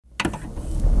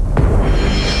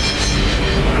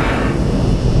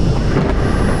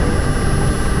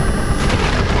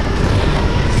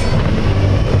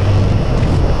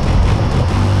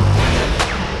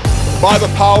By the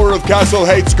power of Castle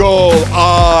Hate Skull,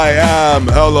 I am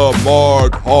Hella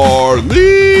Mark Harley.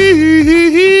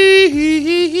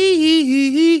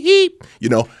 You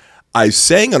know, I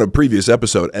sang on a previous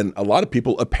episode, and a lot of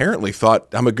people apparently thought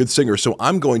I'm a good singer, so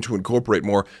I'm going to incorporate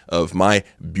more of my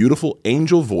beautiful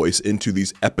angel voice into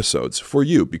these episodes for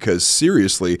you, because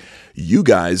seriously, you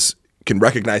guys can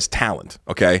recognize talent,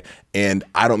 okay? And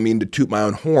I don't mean to toot my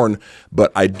own horn,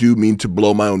 but I do mean to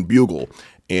blow my own bugle.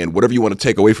 And whatever you want to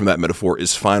take away from that metaphor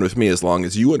is fine with me, as long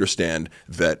as you understand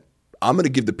that I'm going to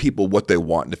give the people what they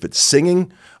want. And if it's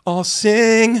singing, I'll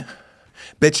sing.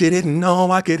 Bet you didn't know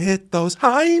I could hit those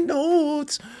high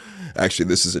notes. Actually,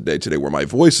 this is a day today where my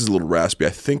voice is a little raspy. I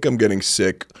think I'm getting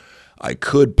sick. I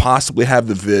could possibly have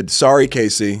the vid. Sorry,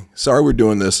 Casey. Sorry we're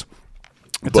doing this.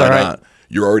 It's all right.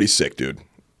 You're already sick, dude.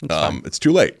 It's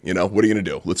too late. You know, what are you going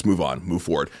to do? Let's move on, move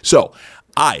forward. So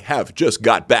I have just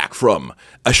got back from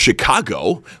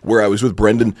Chicago, where I was with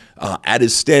Brendan at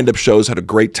his stand-up shows, had a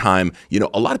great time. You know,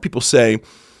 a lot of people say,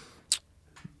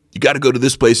 you got to go to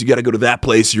this place, you got to go to that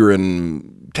place. You're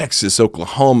in Texas,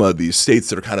 Oklahoma, these states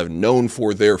that are kind of known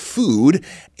for their food.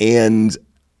 And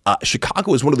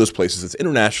Chicago is one of those places that's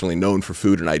internationally known for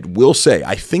food. And I will say,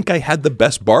 I think I had the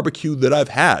best barbecue that I've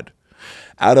had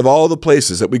out of all the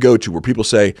places that we go to where people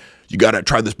say, you got to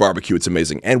try this barbecue, it's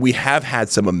amazing. And we have had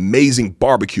some amazing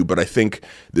barbecue, but I think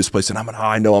this place, and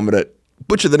I know I'm going to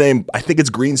butcher the name, I think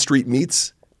it's Green Street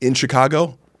Meats in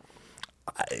Chicago.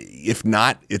 If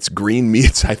not, it's Green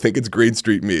Meats. I think it's Green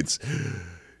Street Meats.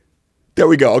 There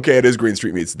we go. Okay, it is Green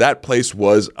Street Meats. That place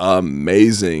was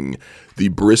amazing. The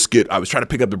brisket, I was trying to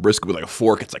pick up the brisket with like a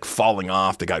fork. It's like falling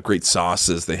off. They got great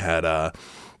sauces. They had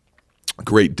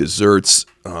great desserts.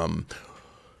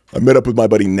 I met up with my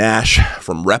buddy Nash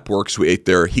from Repworks. We ate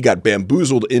there. He got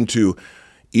bamboozled into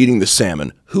eating the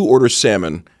salmon. Who orders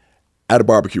salmon at a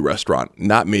barbecue restaurant?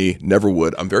 Not me. Never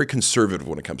would. I'm very conservative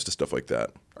when it comes to stuff like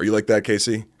that. Are you like that,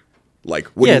 Casey? Like,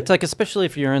 it's like, especially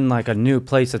if you're in like a new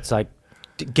place, it's like,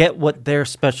 get what their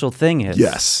special thing is.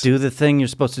 Yes. Do the thing you're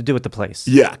supposed to do at the place.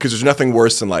 Yeah, because there's nothing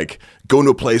worse than like going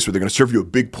to a place where they're going to serve you a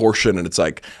big portion and it's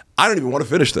like, I don't even want to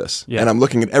finish this. Yeah. And I'm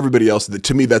looking at everybody else.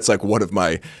 To me, that's like one of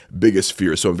my biggest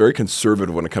fears. So I'm very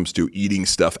conservative when it comes to eating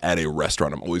stuff at a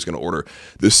restaurant. I'm always going to order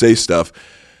the safe stuff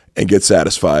and get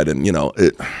satisfied. And, you know,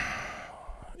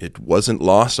 it wasn't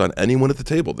lost on anyone at the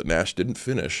table that Nash didn't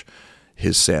finish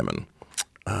his salmon.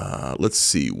 Let's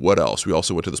see, what else? We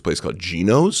also went to this place called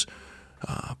Gino's.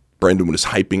 Brendan was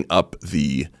hyping up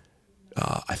the,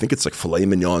 I think it's like filet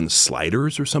mignon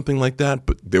sliders or something like that,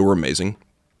 but they were amazing.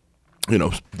 You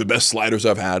know, the best sliders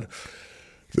I've had,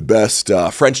 the best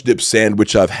French dip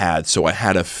sandwich I've had. So I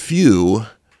had a few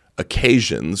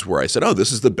occasions where I said, oh,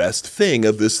 this is the best thing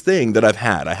of this thing that I've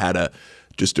had. I had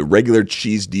just a regular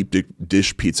cheese deep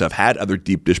dish pizza. I've had other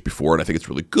deep dish before, and I think it's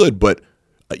really good, but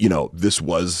you know, this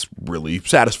was really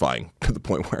satisfying to the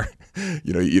point where,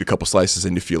 you know, you eat a couple slices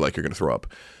and you feel like you're going to throw up.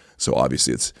 So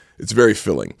obviously it's very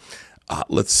filling.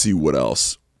 Let's see what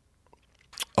else.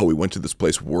 Oh, we went to this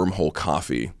place, Wormhole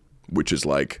Coffee, which is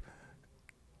like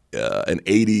an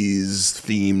 80s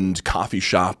themed coffee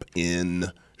shop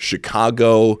in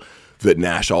Chicago that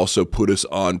Nash also put us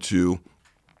onto.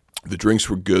 The drinks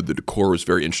were good. The decor was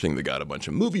very interesting. They got a bunch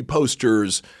of movie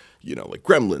posters, you know, like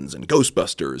Gremlins and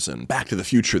Ghostbusters and Back to the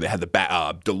Future. They had the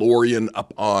DeLorean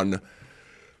up on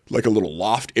like a little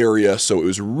loft area. So it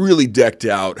was really decked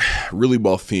out, really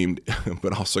well themed,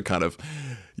 but also kind of,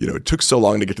 you know, it took so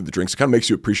long to get to the drinks. It kind of makes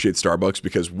you appreciate Starbucks,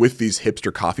 because with these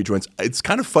hipster coffee joints, it's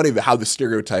kind of funny how the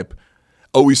stereotype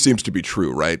always seems to be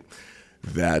true, right?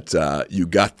 That you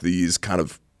got these kind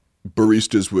of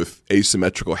baristas with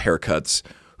asymmetrical haircuts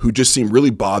who just seem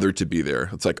really bothered to be there.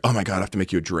 It's like, oh my God, I have to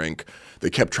make you a drink. They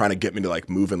kept trying to get me to like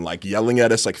move and like yelling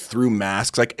at us like through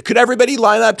masks. Like, could everybody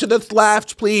line up to the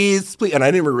left, please? And I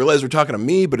didn't even realize they're talking to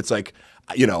me, but it's like,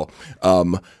 you know,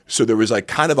 so there was like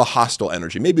kind of a hostile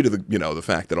energy, maybe to the, you know, the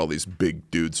fact that all these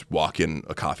big dudes walk in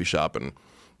a coffee shop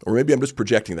or maybe I'm just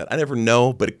projecting that. I never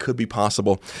know, but it could be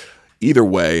possible. Either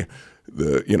way,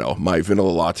 my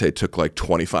vanilla latte took like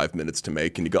 25 minutes to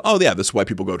make, and you go, oh yeah, this is why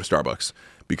people go to Starbucks,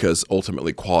 because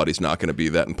ultimately quality is not going to be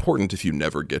that important if you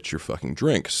never get your fucking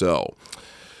drink. So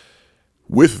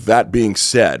with that being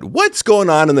said, what's going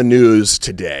on in the news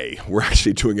today? We're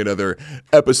actually doing another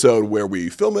episode where we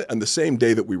film it on the same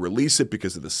day that we release it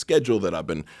because of the schedule that I've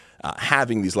been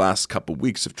having these last couple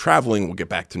weeks of traveling. We'll get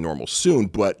back to normal soon,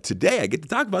 but today I get to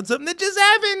talk about something that just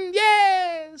happened.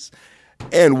 Yes.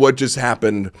 And what just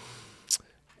happened,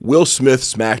 Will Smith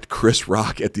smacked Chris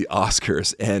Rock at the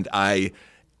Oscars, and I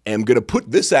am going to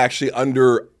put this actually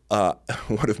under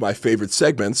one of my favorite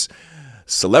segments,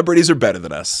 Celebrities Are Better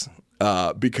Than Us.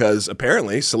 because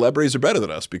apparently celebrities are better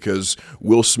than us because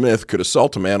Will Smith could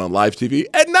assault a man on live TV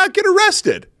and not get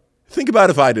arrested. Think about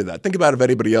if I did that. Think about if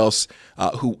anybody else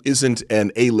who isn't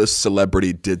an A-list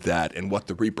celebrity did that and what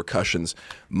the repercussions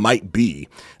might be,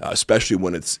 especially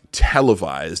when it's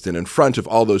televised and in front of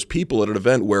all those people at an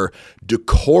event where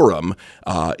decorum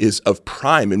is of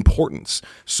prime importance.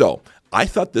 So I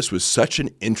thought this was such an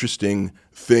interesting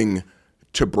thing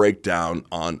to break down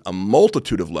on a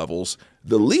multitude of levels,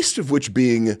 the least of which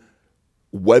being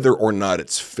whether or not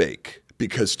it's fake.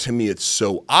 Because to me, it's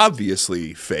so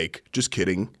obviously fake. Just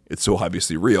kidding. It's so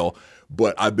obviously real.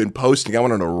 But I've been posting. I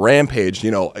went on a rampage.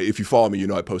 You know, if you follow me, you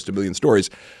know I post a million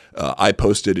stories. I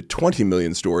posted 20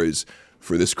 million stories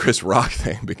for this Chris Rock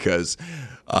thing because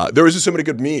there was just so many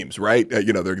good memes, right?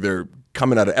 You know, they're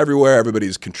coming out of everywhere.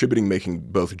 Everybody's contributing, making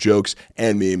both jokes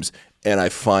and memes. And I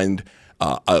find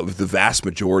the vast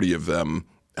majority of them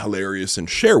hilarious and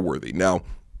share-worthy. Now,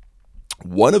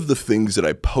 one of the things that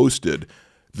I posted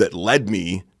that led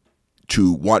me to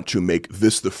want to make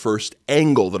this the first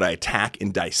angle that I attack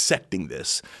in dissecting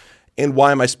this. And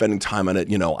why am I spending time on it?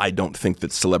 You know, I don't think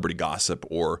that celebrity gossip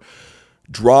or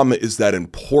drama is that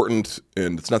important,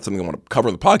 and it's not something I want to cover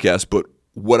on the podcast, but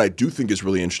what I do think is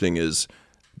really interesting is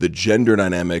the gender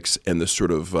dynamics and the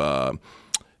sort of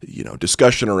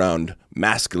discussion around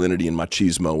masculinity and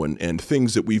machismo and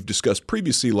things that we've discussed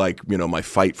previously, like, you know, my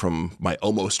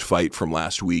almost fight from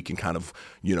last week and kind of,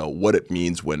 you know, what it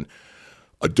means when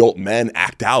adult men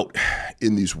act out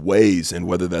in these ways and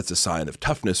whether that's a sign of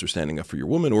toughness or standing up for your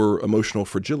woman or emotional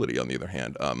fragility on the other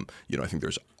hand. I think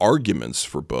there's arguments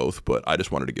for both, but I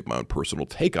just wanted to get my own personal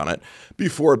take on it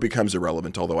before it becomes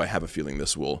irrelevant, although I have a feeling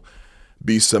this will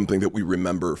be something that we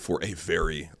remember for a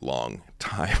very long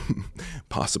time,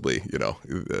 possibly, you know,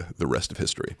 the rest of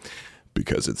history,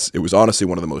 because it was honestly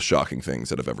one of the most shocking things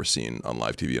that I've ever seen on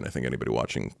live TV, and I think anybody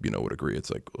watching, you know, would agree. It's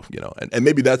like, you know, and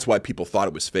maybe that's why people thought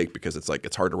it was fake, because it's like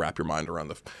it's hard to wrap your mind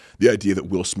around the idea that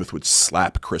Will Smith would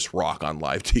slap Chris Rock on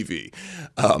live TV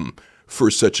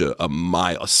for such a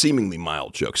seemingly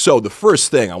mild joke. So the first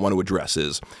thing I want to address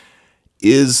is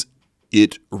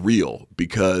it real?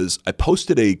 Because I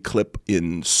posted a clip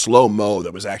in slow-mo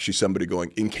that was actually somebody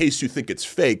going, in case you think it's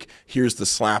fake, here's the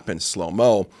slap in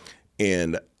slow-mo.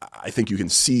 And I think you can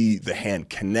see the hand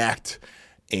connect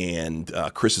and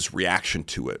Chris's reaction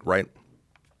to it, right?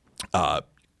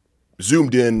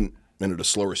 Zoomed in and at a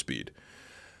slower speed.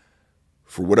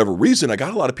 For whatever reason, I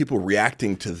got a lot of people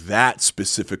reacting to that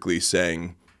specifically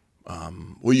saying,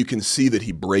 well, you can see that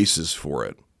he braces for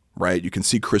it, right? You can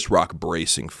see Chris Rock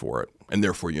bracing for it, and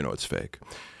therefore you know it's fake.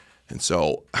 And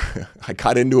so I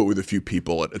got into it with a few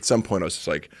people. At some point I was just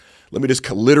like, let me just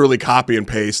literally copy and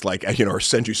paste, like, you know, or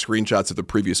send you screenshots of the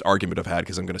previous argument I've had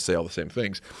because I'm going to say all the same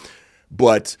things.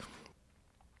 But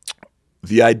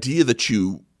the idea that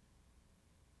you,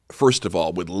 first of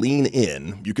all, would lean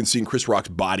in, you can see in Chris Rock's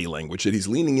body language that he's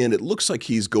leaning in. It looks like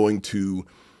he's going to,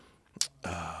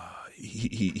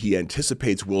 he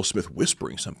anticipates Will Smith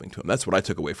whispering something to him. That's what I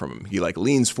took away from him. He like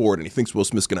leans forward and he thinks Will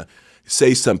Smith's going to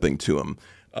say something to him.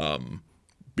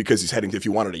 Because he's heading to, if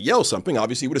you wanted to yell something,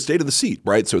 obviously he would have stayed in the seat,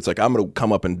 right? So it's like, I'm going to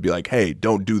come up and be like, hey,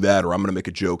 don't do that, or I'm going to make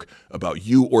a joke about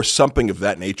you or something of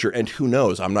that nature. And who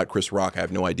knows? I'm not Chris Rock. I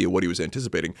have no idea what he was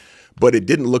anticipating. But it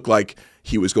didn't look like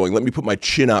he was going, let me put my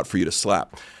chin out for you to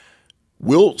slap.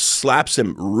 Will slaps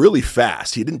him really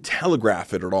fast. He didn't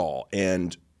telegraph it at all.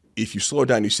 And if you slow it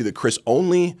down, you see that Chris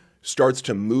only starts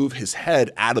to move his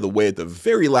head out of the way at the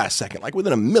very last second, like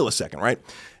within a millisecond, right?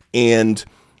 And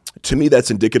to me, that's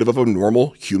indicative of a normal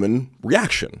human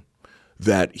reaction,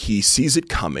 that he sees it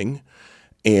coming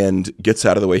and gets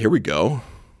out of the way. Here we go.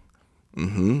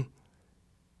 Boom.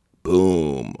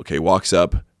 Okay, walks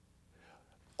up.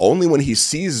 Only when he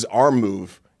sees his arm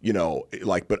move, you know,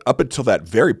 like, but up until that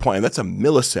very point, and that's a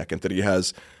millisecond that he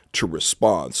has to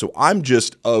respond. So I'm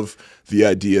just of the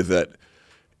idea that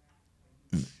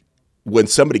when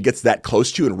somebody gets that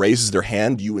close to you and raises their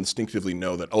hand, you instinctively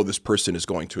know that, oh, this person is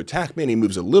going to attack me. And he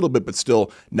moves a little bit, but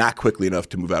still not quickly enough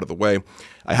to move out of the way.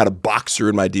 I had a boxer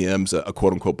in my DMs, a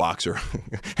quote-unquote boxer,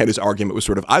 and his argument was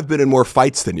sort of, I've been in more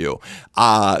fights than you.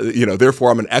 Therefore,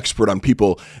 I'm an expert on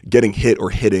people getting hit or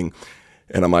hitting.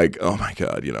 And I'm like, oh, my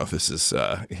God, you know, this is,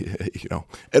 an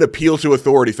appeal to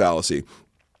authority fallacy.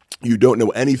 You don't know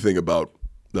anything about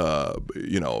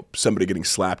somebody getting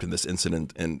slapped in this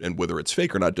incident and whether it's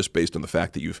fake or not, just based on the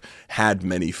fact that you've had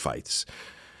many fights.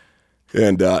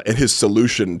 And his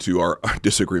solution to our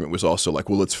disagreement was also like,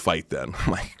 well, let's fight then.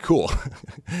 I'm like, cool.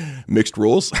 Mixed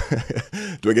rules.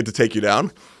 Do I get to take you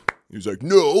down? He was like,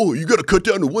 no, you got to cut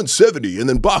down to 170 and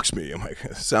then box me. I'm like,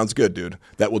 sounds good, dude.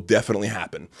 That will definitely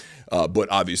happen.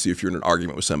 But obviously, if you're in an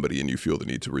argument with somebody and you feel the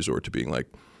need to resort to being like,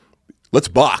 let's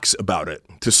box about it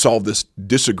to solve this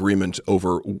disagreement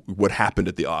over what happened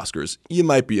at the Oscars, you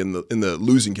might be in the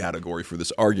losing category for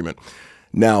this argument.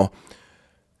 Now,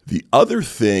 the other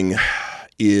thing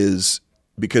is,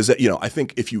 because, I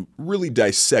think if you really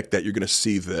dissect that, you're going to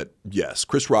see that, yes,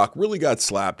 Chris Rock really got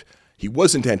slapped. He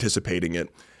wasn't anticipating it,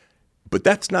 but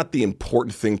that's not the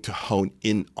important thing to hone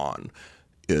in on.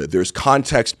 There's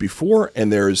context before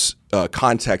and there's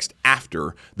context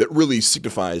after that really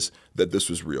signifies that this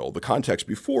was real. The context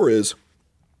before is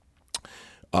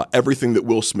everything that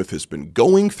Will Smith has been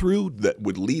going through that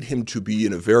would lead him to be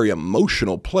in a very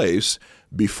emotional place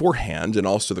beforehand, and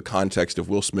also the context of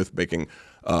Will Smith making,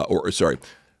 Jada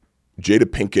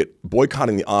Pinkett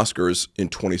boycotting the Oscars in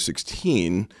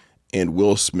 2016,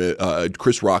 and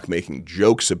Chris Rock making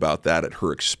jokes about that at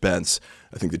her expense.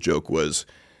 I think the joke was,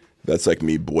 that's like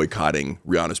me boycotting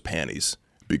Rihanna's panties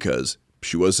because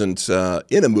she wasn't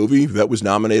in a movie that was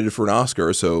nominated for an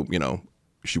Oscar, so,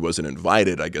 she wasn't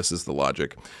invited, I guess is the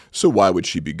logic. So why would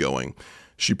she be going?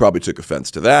 She probably took offense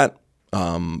to that.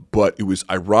 But it was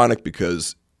ironic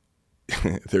because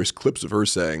there's clips of her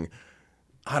saying,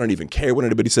 I don't even care what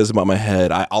anybody says about my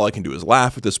head. All I can do is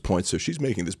laugh at this point. So she's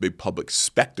making this big public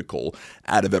spectacle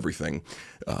out of everything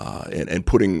and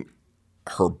putting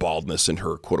her baldness and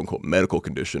her quote-unquote medical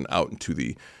condition out into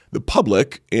the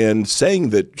public and saying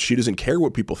that she doesn't care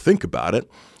what people think about it.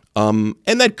 And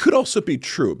that could also be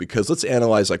true because let's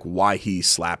analyze like why he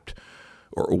slapped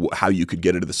or how you could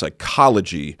get into the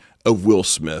psychology of Will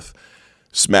Smith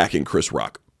smacking Chris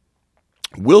Rock.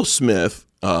 Will Smith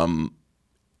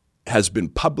has been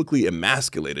publicly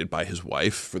emasculated by his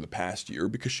wife for the past year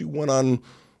because she went on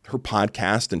her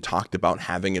podcast and talked about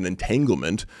having an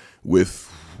entanglement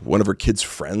with one of her kids'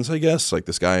 friends, I guess, like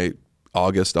this guy,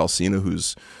 August Alsina,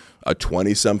 who's a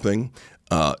 20-something.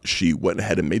 She went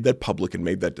ahead and made that public and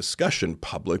made that discussion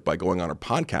public by going on her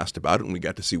podcast about it, and we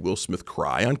got to see Will Smith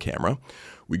cry on camera.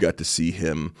 We got to see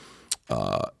him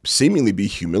seemingly be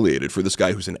humiliated for this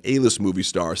guy who's an A-list movie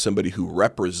star, somebody who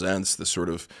represents the sort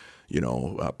of,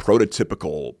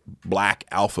 prototypical black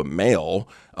alpha male,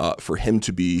 for him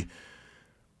to be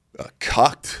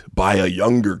cucked by a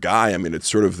younger guy. I mean, it's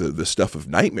sort of the stuff of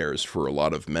nightmares for a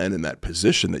lot of men in that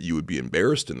position that you would be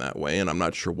embarrassed in that way. And I'm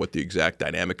not sure what the exact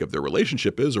dynamic of their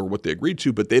relationship is or what they agreed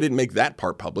to, but they didn't make that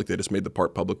part public. They just made the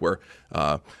part public where,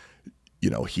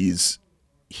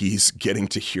 he's getting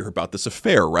to hear about this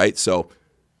affair, right? So,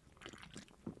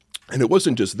 and it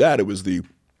wasn't just that, it was the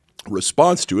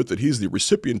response to it that he's the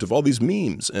recipient of all these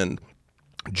memes and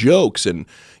jokes and,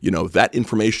 that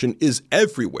information is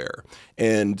everywhere.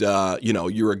 And,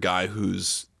 you're a guy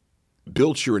who's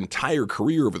built your entire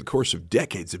career over the course of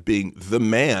decades of being the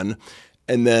man.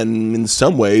 And then in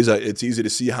some ways, it's easy to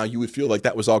see how you would feel like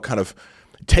that was all kind of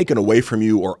taken away from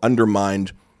you or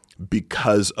undermined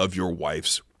because of your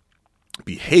wife's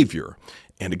behavior.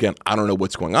 And again, I don't know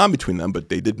what's going on between them, but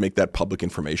they did make that public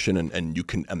information, and you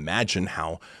can imagine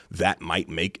how that might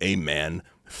make a man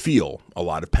feel. A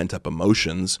lot of pent-up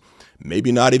emotions,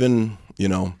 maybe not even,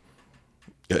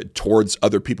 towards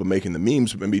other people making the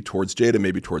memes, but maybe towards Jada,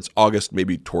 maybe towards August,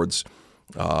 maybe towards,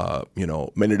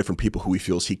 many different people who he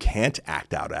feels he can't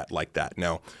act out at like that.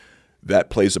 Now,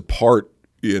 that plays a part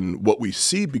in what we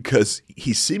see because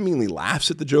he seemingly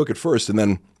laughs at the joke at first and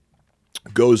then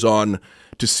goes on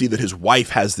to see that his wife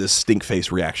has this stink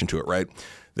face reaction to it, right?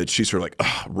 That she sort of like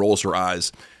rolls her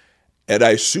eyes. And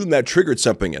I assume that triggered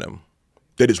something in him,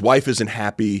 that his wife isn't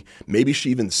happy. Maybe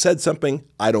she even said something.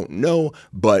 I don't know.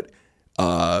 But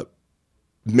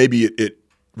maybe it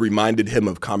reminded him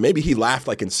of maybe he laughed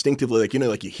like instinctively,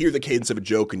 like you hear the cadence of a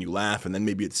joke and you laugh, and then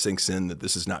maybe it sinks in that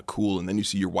this is not cool, and then you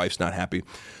see your wife's not happy.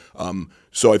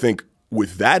 So I think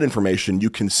with that information, you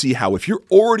can see how if you're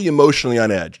already emotionally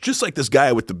on edge, just like this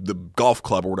guy with the golf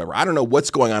club or whatever, I don't know what's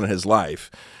going on in his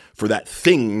life for that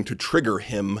thing to trigger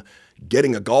him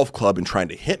getting a golf club and trying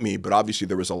to hit me, but obviously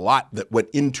there was a lot that went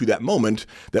into that moment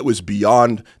that was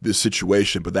beyond this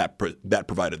situation, but that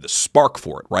provided the spark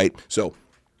for it, right? So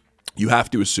you have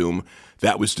to assume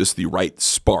that was just the right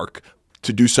spark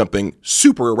to do something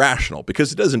super irrational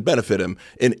because it doesn't benefit him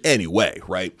in any way,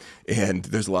 right? And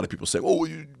there's a lot of people saying, oh,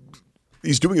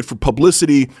 he's doing it for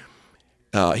publicity.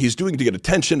 He's doing it to get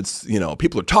attention. It's,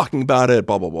 people are talking about it,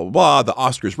 blah, blah, blah, blah. The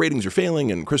Oscars ratings are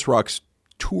failing and Chris Rock's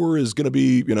tour is going to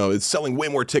be, it's selling way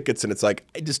more tickets. And it's like,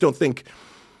 I just don't think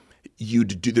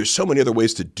there's so many other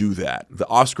ways to do that. The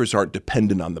Oscars aren't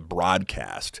dependent on the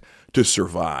broadcast to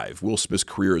survive. Will Smith's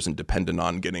career isn't dependent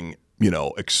on getting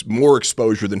more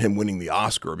exposure than him winning the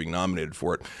Oscar or being nominated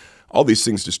for it. All these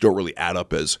things just don't really add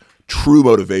up as true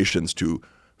motivations to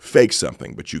fake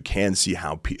something, but you can see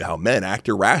how men act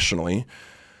irrationally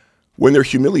when they're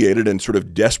humiliated and sort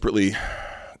of desperately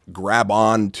grab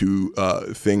on to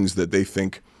things that they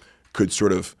think could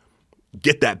sort of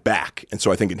get that back. And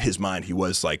so I think in his mind, he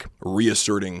was like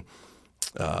reasserting,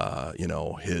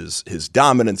 his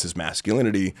dominance, his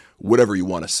masculinity, whatever you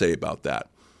want to say about that.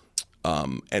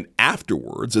 And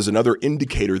afterwards, as another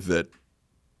indicator that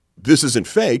this isn't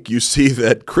fake, you see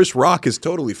that Chris Rock is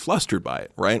totally flustered by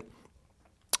it, right?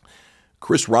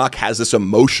 Chris Rock has this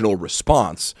emotional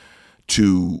response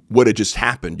to what had just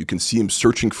happened. You can see him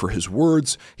searching for his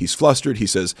words. He's flustered. He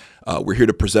says, we're here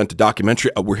to present a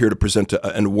documentary. We're here to present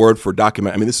an award for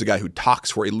document. I mean, this is a guy who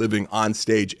talks for a living on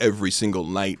stage every single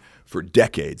night for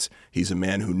decades. He's a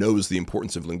man who knows the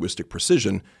importance of linguistic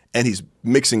precision, and he's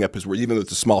mixing up his words. Even though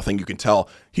it's a small thing, you can tell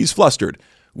he's flustered.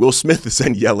 Will Smith is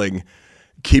then yelling,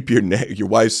 keep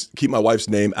my wife's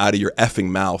name out of your effing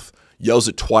mouth. Yells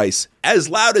it twice, as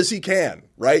loud as he can,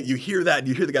 right? You hear that,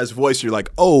 you hear the guy's voice, you're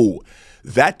like, oh,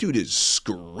 that dude is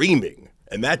screaming.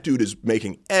 And that dude is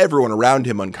making everyone around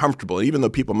him uncomfortable. And even though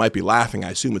people might be laughing, I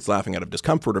assume it's laughing out of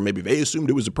discomfort, or maybe they assumed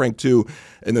it was a prank too,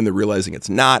 and then they're realizing it's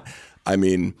not. I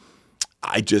mean,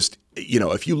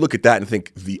 if you look at that and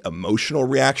think the emotional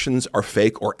reactions are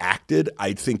fake or acted,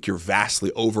 I think you're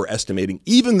vastly overestimating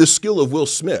even the skill of Will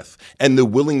Smith and the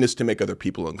willingness to make other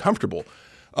people uncomfortable.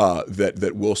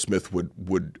 That Will Smith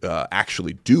would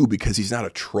actually do, because he's not a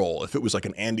troll. If it was like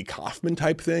an Andy Kaufman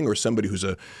type thing or somebody who's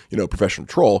a professional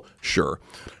troll, sure.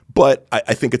 But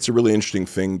I think it's a really interesting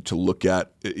thing to look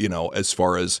at, as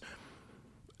far as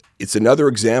it's another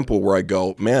example where I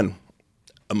go, man,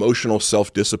 emotional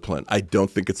self-discipline. I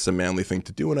don't think it's a manly thing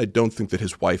to do, and I don't think that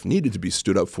his wife needed to be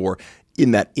stood up for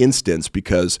in that instance,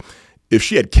 because if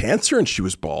she had cancer and she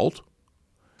was bald,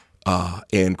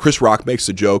 and Chris Rock makes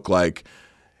a joke like,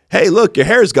 hey, look, your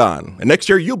hair's gone, and next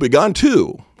year you'll be gone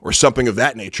too, or something of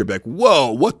that nature. Be like, whoa,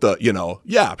 what the,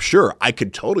 yeah, sure. I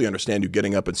could totally understand you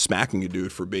getting up and smacking a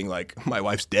dude for being like, my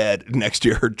wife's dead next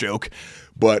year joke.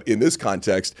 But in this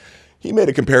context, he made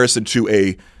a comparison to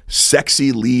a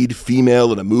sexy lead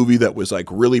female in a movie that was like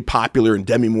really popular, and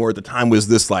Demi Moore at the time was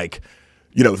this like,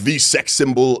 the sex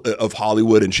symbol of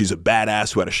Hollywood, and she's a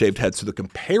badass who had a shaved head. So the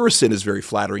comparison is very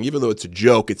flattering. Even though it's a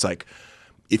joke, it's like,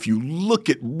 if you look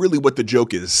at really what the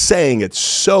joke is saying, it's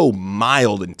so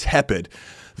mild and tepid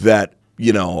that,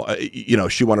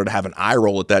 she wanted to have an eye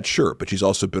roll at that, sure. But she's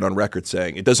also been on record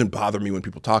saying, it doesn't bother me when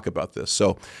people talk about this.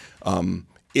 So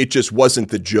it just wasn't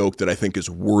the joke that I think is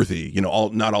worthy.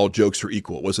 Not all jokes are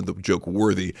equal. It wasn't the joke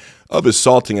worthy of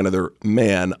assaulting another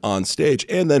man on stage.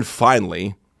 And then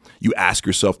finally, you ask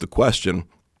yourself the question,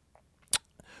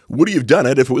 would he have done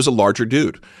it if it was a larger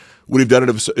dude? Would he have done it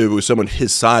if it was someone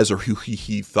his size or who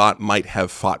he thought might have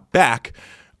fought back,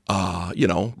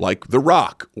 like The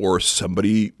Rock, or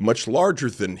somebody much larger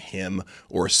than him,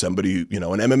 or somebody, an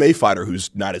MMA fighter who's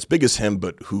not as big as him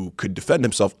but who could defend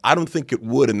himself? I don't think it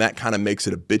would, and that kind of makes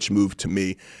it a bitch move to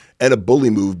me and a bully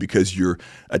move, because you're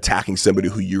attacking somebody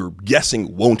who you're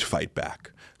guessing won't fight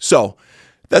back. So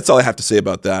that's all I have to say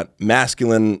about that.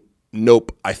 Masculine,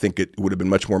 nope. I think it would have been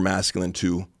much more masculine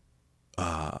to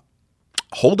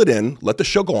hold it in, let the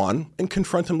show go on, and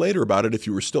confront him later about it if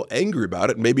you were still angry about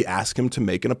it, and maybe ask him to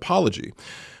make an apology.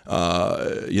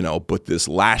 But this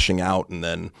lashing out and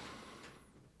then,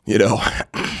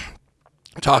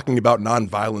 talking about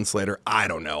nonviolence later, I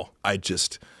don't know. I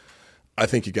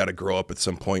think you got to grow up at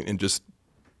some point and just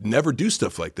never do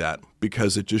stuff like that,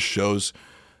 because it just shows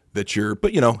that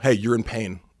hey, you're in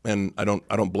pain. And I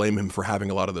don't blame him for having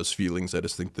a lot of those feelings. I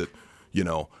just think that,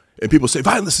 and people say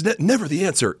violence is never the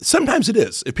answer. Sometimes it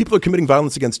is. If people are committing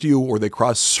violence against you or they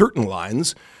cross certain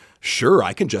lines, sure,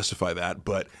 I can justify that.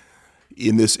 But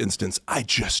in this instance, I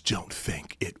just don't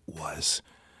think it was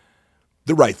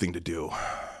the right thing to do.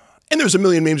 And there's a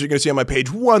million memes you're going to see on my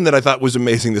page. One that I thought was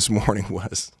amazing this morning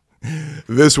was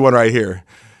this one right here.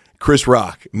 Chris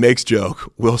Rock makes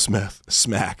joke, Will Smith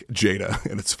smack Jada,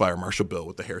 and it's Fire Marshal Bill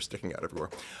with the hair sticking out everywhere.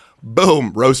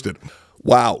 Boom, roasted.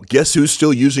 Wow, guess who's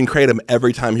still using Kratom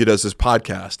every time he does this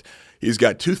podcast? He's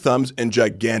got 2 thumbs and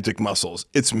gigantic muscles.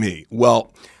 It's me.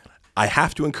 Well, I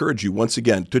have to encourage you once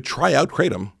again to try out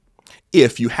Kratom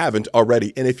if you haven't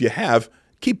already. And if you have,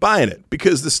 keep buying it,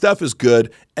 because the stuff is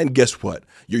good. And guess what?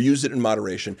 You're using it in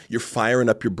moderation. You're firing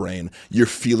up your brain. You're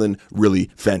feeling really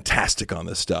fantastic on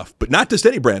this stuff. But not just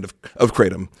any brand of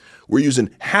Kratom. We're using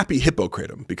Happy Hippo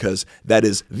Kratom, because that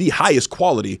is the highest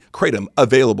quality Kratom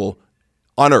available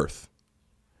on Earth.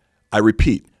 I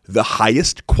repeat, the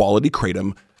highest quality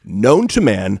Kratom known to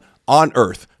man on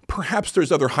Earth. perhaps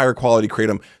there's other higher quality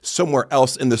kratom somewhere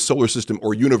else in the solar system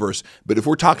or universe. But if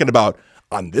we're talking about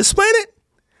on this planet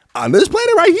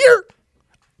right here,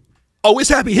 it's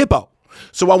Happy Hippo.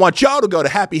 So I want y'all to go to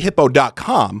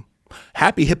happyhippo.com,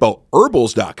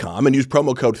 happyhippoherbals.com, and use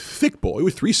promo code ThickBoy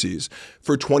with 3 C's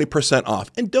for 20% off.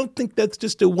 And don't think that's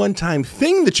just a one-time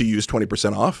thing that you use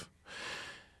 20% off.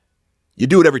 You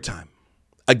do it every time,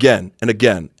 again and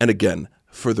again and again,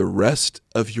 for the rest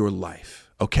of your life.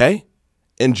 Okay?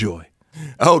 Enjoy.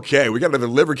 Okay, we got another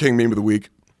Liver King meme of the week.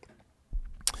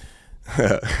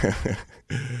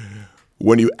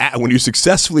 When you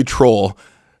successfully troll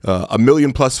 1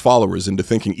 million plus followers into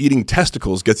thinking eating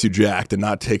testicles gets you jacked and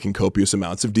not taking copious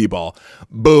amounts of D-ball,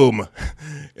 boom.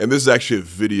 And this is actually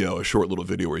a short little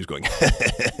video where he's going,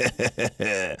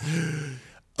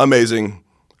 amazing.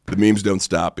 The memes don't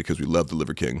stop because we love the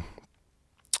Liver King.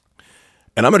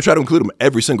 And I'm going to try to include them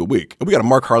every single week. We got a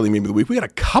Mark Harley meme of the week. We got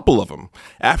a couple of them.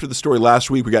 After the story last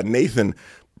week, we got Nathan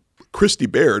Christie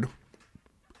Baird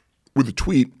with a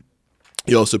tweet.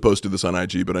 He also posted this on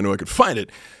IG, but I know I could find it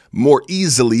more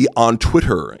easily on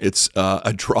Twitter. It's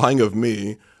a drawing of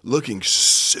me looking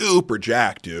super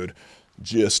jacked, dude.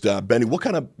 Just, Benny, what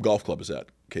kind of golf club is that,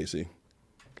 Casey?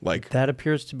 Like that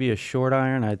appears to be a short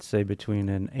iron. I'd say between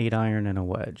an 8-iron and a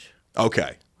wedge.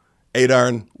 Okay.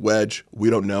 8-iron, wedge, we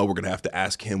don't know. We're going to have to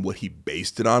ask him what he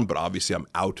based it on, but obviously I'm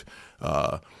out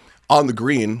on the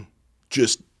green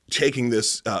just taking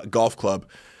this golf club,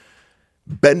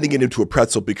 bending it into a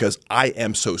pretzel because I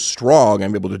am so strong.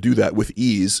 I'm able to do that with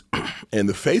ease, and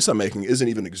the face I'm making isn't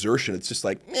even exertion. It's just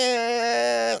like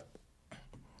I'm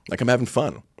having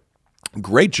fun.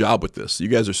 Great job with this. You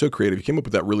guys are so creative. You came up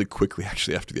with that really quickly,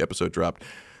 actually, after the episode dropped.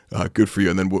 Good for you.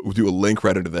 And then we'll do a link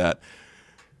right into that.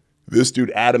 This dude,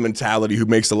 Adam Mentality, who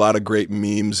makes a lot of great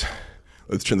memes.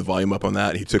 Let's turn the volume up on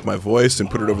that. He took my voice and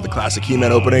put it over the classic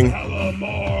He-Man opening. Hello,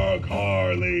 Mark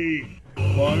Harley.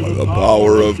 By the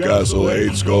power of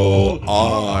Gasolate Skull,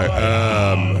 I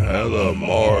am Hello,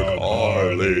 Mark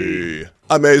Harley.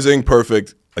 Amazing,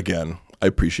 perfect. Again, I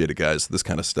appreciate it, guys. This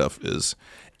kind of stuff is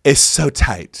so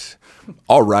tight.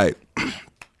 All right.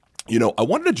 You know, I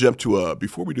wanted to jump to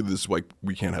before we do this, like,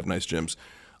 we can't have nice gyms.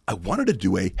 I wanted to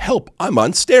do a help. I'm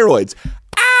on steroids.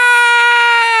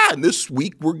 And this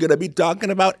week we're going to be talking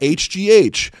about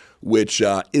HGH, which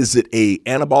is it a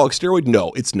anabolic steroid?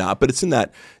 No, it's not, but it's in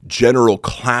that general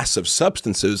class of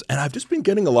substances. And I've just been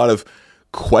getting a lot of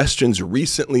questions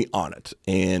recently on it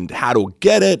and how to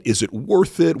get it. Is it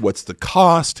worth it? What's the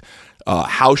cost?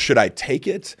 How should I take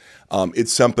it?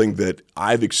 It's something that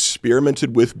I've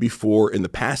experimented with before in the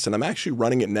past, and I'm actually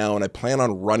running it now, and I plan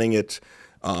on running it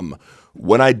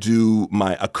when I do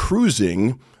my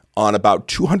cruising on about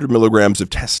 200 milligrams of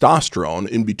testosterone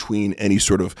in between any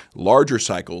sort of larger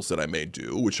cycles that I may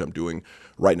do, which I'm doing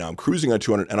right now. I'm cruising on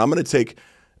 200, and I'm going to take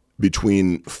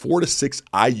between 4 to 6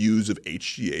 IUs of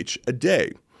HGH a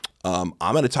day. I'm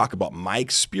going to talk about my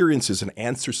experiences and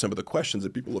answer some of the questions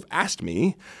that people have asked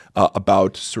me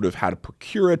about sort of how to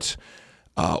procure it,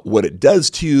 what it does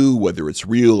to you, whether it's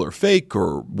real or fake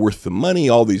or worth the money,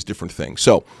 all these different things.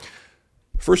 So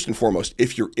first and foremost,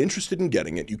 if you're interested in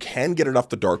getting it, you can get it off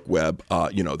the dark web.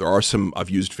 There are I've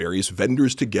used various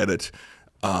vendors to get it.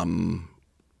 I've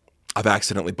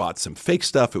accidentally bought some fake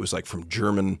stuff. It was like from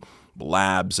German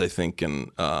labs, I think. And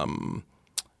I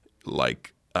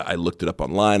looked it up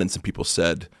online and some people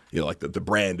said, like the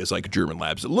brand is like German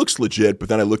labs. It looks legit, but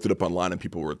then I looked it up online and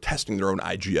people were testing their own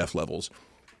IGF levels,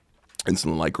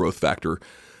 insulin-like growth factor.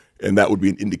 And that would be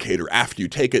an indicator after you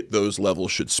take it, those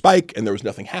levels should spike, and there was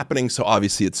nothing happening, so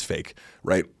obviously it's fake,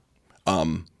 right?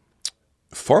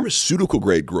 Pharmaceutical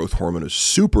grade growth hormone is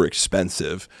super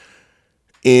expensive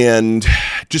and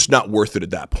just not worth it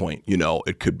at that point.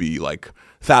 It could be like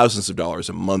thousands of dollars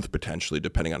a month potentially,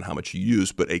 depending on how much you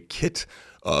use. But a kit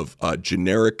of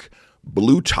generic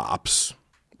blue tops,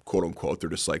 quote unquote,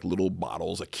 they're just like little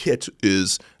bottles. A kit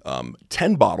is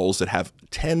 10 bottles that have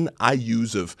 10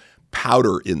 IUs of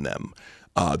powder in them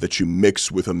that you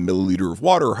mix with a milliliter of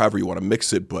water or however you want to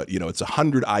mix it. But, it's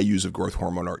 100 IUs of growth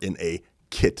hormone are in a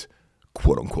kit,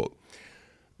 quote unquote.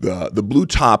 The blue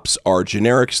tops are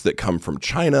generics that come from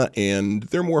China and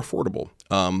they're more affordable.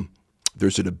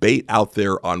 There's a debate out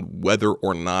there on whether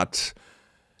or not,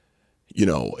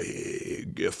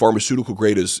 pharmaceutical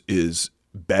grade is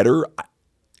better.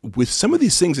 With some of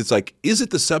these things, it's like, is it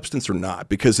the substance or not?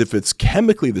 Because if it's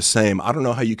chemically the same, I don't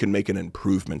know how you can make an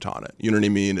improvement on it. You know what I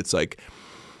mean? It's like,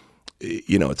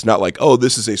 it's not like, oh,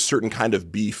 this is a certain kind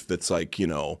of beef that's like,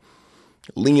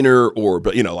 leaner,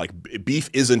 but like beef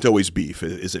isn't always beef.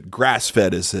 Is it grass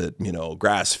fed? Is it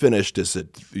grass finished? Is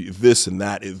it this and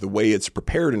that? The way it's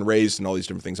prepared and raised and all these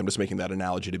different things. I'm just making that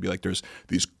analogy to be like there's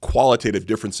these qualitative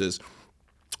differences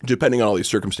depending on all these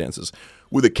circumstances.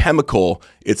 With a chemical,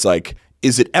 it's like,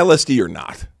 is it LSD or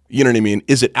not? You know what I mean?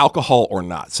 Is it alcohol or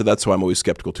not? So that's why I'm always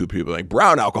skeptical too. People like,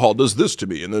 brown alcohol does this to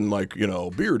me, and then like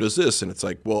beer does this, and it's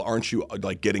like, well, aren't you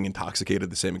like getting intoxicated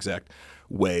the same exact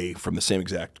way from the same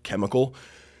exact chemical?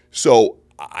 So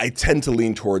I tend to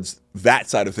lean towards that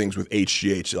side of things with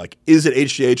HGH. Like, is it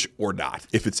HGH or not?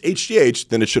 If it's HGH,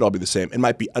 then it should all be the same. It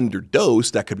might be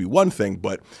underdosed. That could be one thing,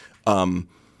 but I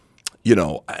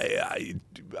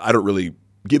don't really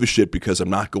give a shit because I'm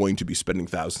not going to be spending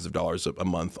thousands of dollars a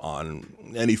month on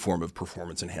any form of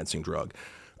performance enhancing drug,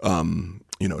 no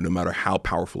matter how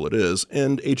powerful it is.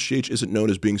 And HGH isn't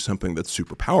known as being something that's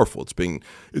super powerful.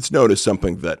 It's known as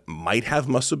something that might have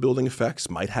muscle building effects,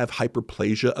 might have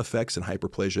hyperplasia effects. And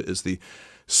hyperplasia is the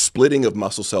splitting of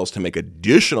muscle cells to make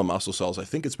additional muscle cells. I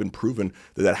think it's been proven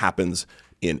that happens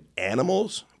in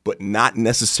animals, but not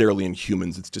necessarily in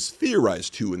humans. It's just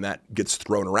theorized too, and that gets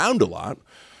thrown around a lot.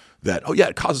 That, oh yeah,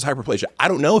 it causes hyperplasia. I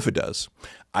don't know if it does.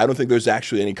 I don't think there's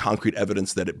actually any concrete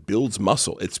evidence that it builds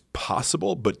muscle. It's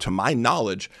possible, but to my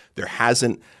knowledge, there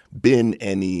hasn't been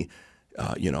any,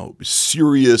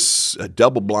 serious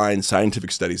double-blind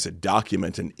scientific studies that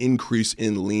document an increase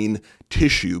in lean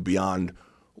tissue beyond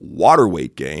water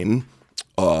weight gain,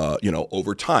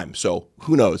 over time. So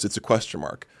who knows? It's a question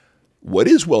mark. What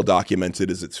is well documented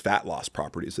is its fat loss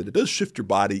properties, that it does shift your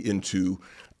body into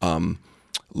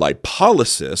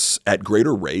lipolysis at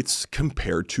greater rates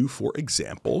compared to, for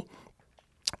example,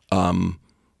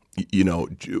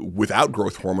 without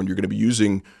growth hormone, you're going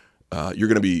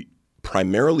to be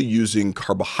primarily using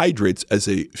carbohydrates as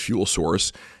a fuel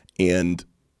source, and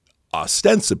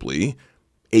ostensibly,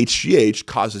 HGH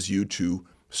causes you to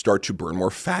start to burn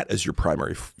more fat as your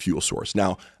primary fuel source.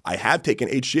 Now, I have taken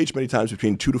HGH many times,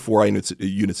 between 2 to 4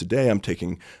 units a day. I'm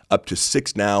taking up to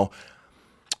 6 now.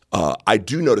 I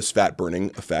do notice fat burning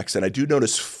effects, and I do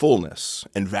notice fullness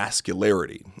and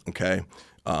vascularity, okay?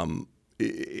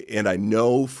 And I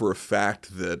know for a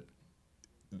fact that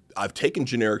I've taken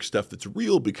generic stuff that's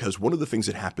real, because one of the things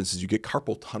that happens is you get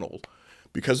carpal tunnel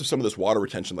because of some of this water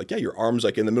retention. Like, yeah, your arms,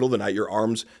 like in the middle of the night,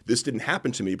 this didn't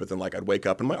happen to me, but then like I'd wake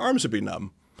up and my arms would be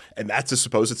numb. And that's a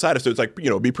supposed side effect. So it's like,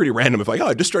 it'd be pretty random if like,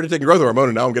 I just started taking growth hormone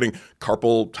and now I'm getting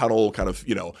carpal tunnel, kind of,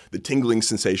 the tingling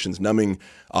sensations, numbing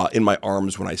in my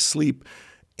arms when I sleep.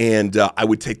 And I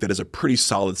would take that as a pretty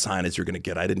solid sign as you're going to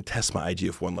get. I didn't test my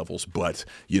IGF-1 levels, but,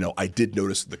 I did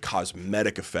notice the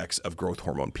cosmetic effects of growth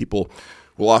hormone. People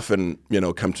will often,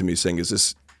 come to me saying, is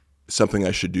this something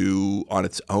I should do on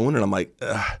its own? And I'm like,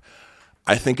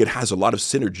 I think it has a lot of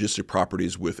synergistic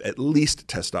properties with at least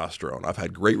testosterone. I've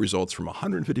had great results from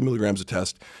 150 milligrams of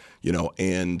test,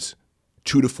 and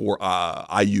 2 to 4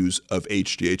 IUs of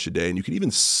HGH a day. And you can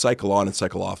even cycle on and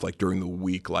cycle off like during the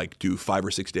week, like do 5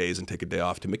 or 6 days and take a day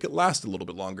off to make it last a little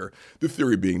bit longer. The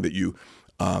theory being that you,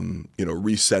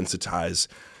 resensitize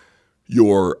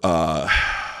your,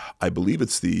 I believe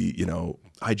it's the,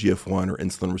 IGF-1 or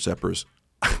insulin receptors.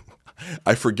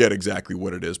 I forget exactly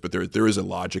what it is, but there is a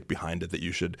logic behind it that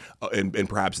you should, and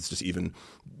perhaps it's just even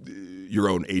your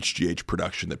own HGH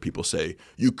production that people say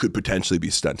you could potentially be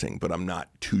stunting, but I'm not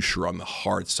too sure on the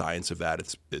hard science of that.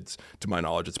 It's to my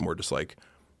knowledge, it's more just like,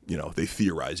 they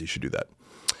theorize you should do that.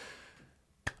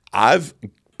 I've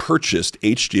purchased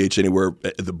HGH anywhere,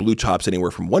 the blue tops anywhere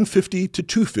from 150 to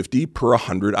 250 per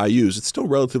 100 IUs. It's still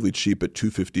relatively cheap at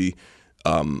 250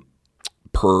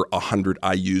 per 100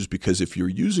 IUs, because if you're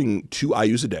using 2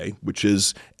 IUs a day, which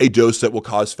is a dose that will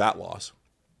cause fat loss,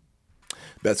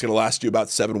 that's going to last you about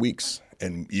 7 weeks,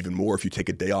 and even more if you take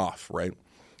a day off, right?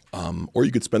 Or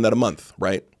you could spend that a month,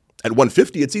 right? At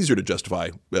 150, it's easier to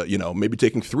justify, maybe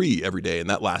taking 3 every day, and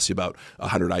that lasts you about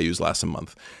 100 IUs lasts a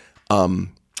month. I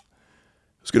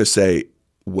was going to say,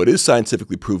 what is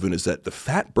scientifically proven is that the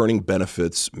fat-burning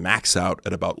benefits max out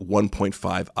at about 1.5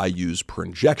 IUs per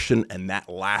injection, and that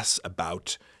lasts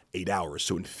about 8 hours.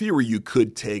 So in theory, you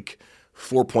could take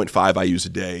 4.5 IUs a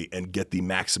day and get the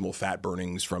maximal fat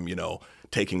burnings from,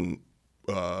 taking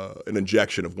an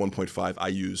injection of 1.5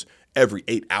 IUs every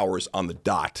 8 hours on the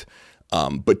dot.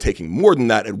 But taking more than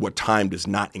that at what time does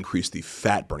not increase the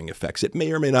fat-burning effects. It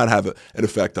may or may not have an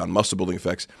effect on muscle-building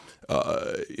effects,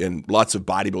 and lots of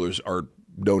bodybuilders are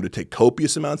known to take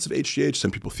copious amounts of HGH.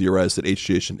 Some people theorize that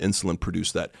HGH and insulin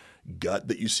produce that gut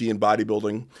that you see in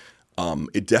bodybuilding.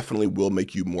 It definitely will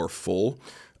make you more full.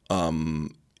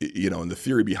 And the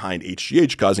theory behind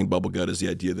HGH causing bubble gut is the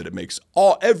idea that it makes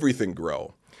everything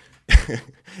grow.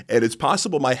 And it's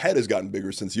possible my head has gotten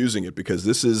bigger since using it, because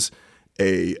this is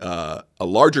a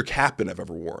larger cap than I've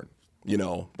ever worn. You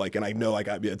know, like, and I know like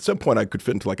at some point I could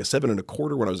fit into like a 7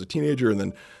 1/4 when I was a teenager, and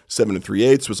then 7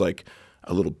 3/8 was like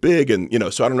a little big, and you know,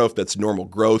 so I don't know if that's normal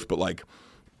growth, but like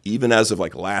even as of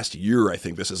like last year, I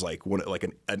think this is like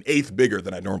an eighth bigger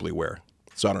than I normally wear.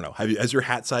 So I don't know. Has your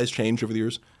hat size changed over the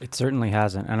years? It certainly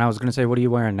hasn't. And I was gonna say, what are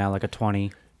you wearing now? Like a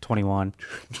 20, 21?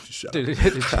 7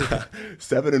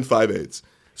 5/8.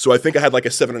 So I think I had like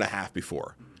a 7 1/2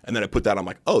 before, and then I put that. I'm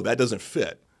like, oh, that doesn't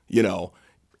fit. You know.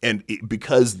 And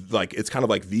because like it's kind of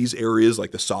like these areas,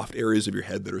 like the soft areas of your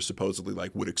head that are supposedly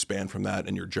like would expand from that,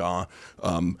 and your jaw.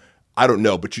 I don't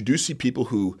know, but you do see people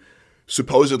who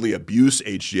supposedly abuse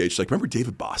HGH. Like, remember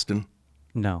David Boston?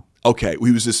 No. Okay,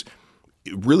 he was this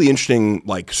really interesting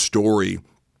like story.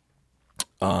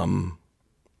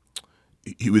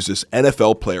 He was this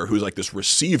NFL player who was like this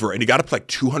receiver, and he got up to like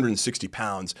 260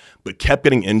 pounds, but kept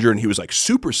getting injured. And he was like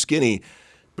super skinny,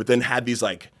 but then had these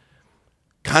like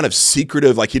kind of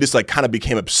secretive, like he just like kind of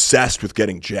became obsessed with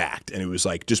getting jacked, and it was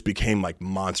like just became like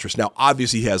monstrous. Now,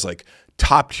 obviously he has like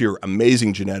top tier,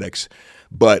 amazing genetics,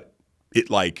 but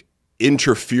it like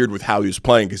interfered with how he was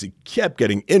playing because he kept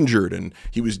getting injured, and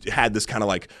he had this kind of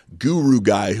like guru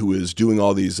guy who was doing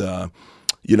all these,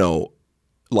 you know,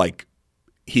 like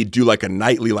he'd do like a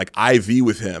nightly like IV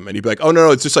with him, and he'd be like, oh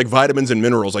no, it's just like vitamins and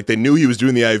minerals. Like they knew he was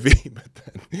doing the IV, but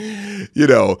then, you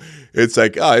know, it's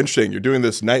like, oh, interesting. You're doing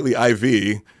this nightly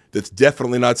IV that's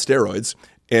definitely not steroids.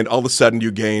 And all of a sudden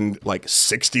you gained like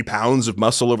 60 pounds of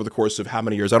muscle over the course of how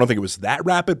many years? I don't think it was that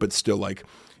rapid, but still like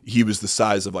he was the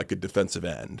size of like a defensive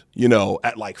end, you know,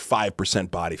 at like 5%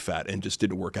 body fat, and just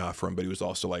didn't work out for him. But he was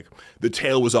also like, the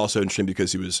tail was also interesting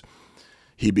because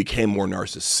he became more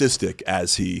narcissistic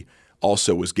as he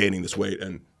also was gaining this weight.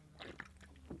 And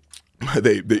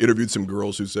they interviewed some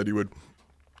girls who said he would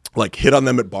like hit on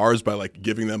them at bars by like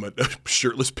giving them a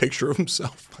shirtless picture of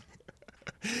himself.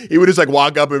 He would just like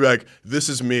walk up and be like, this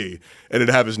is me. And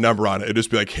it'd have his number on it. It'd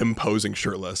just be like him posing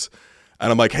shirtless.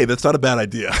 And I'm like, hey, that's not a bad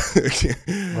idea.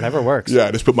 Whatever works. Yeah,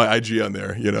 I just put my IG on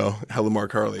there, you know. Hello,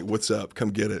 Mark Harley. What's up?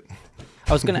 Come get it.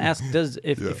 I was going to ask,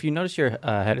 if you notice your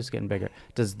head is getting bigger,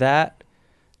 does that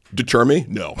deter me?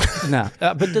 No. No.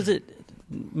 But does it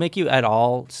make you at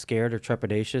all scared or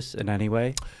trepidatious in any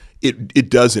way? It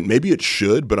doesn't. Maybe it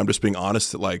should, but I'm just being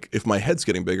honest that like if my head's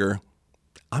getting bigger,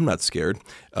 I'm not scared.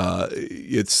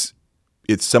 It's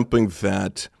something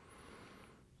that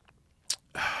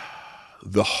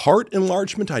the heart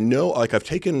enlargement, I know, like I've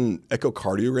taken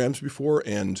echocardiograms before,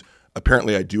 and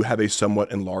apparently I do have a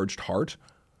somewhat enlarged heart,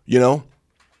 you know?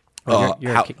 Well,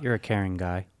 you're a caring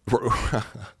guy.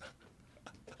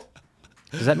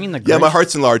 Does that mean the Grinch? Yeah, my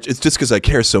heart's enlarged. It's just because I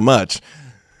care so much.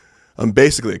 I'm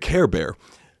basically a Care Bear.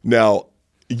 Now,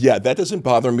 yeah, that doesn't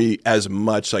bother me as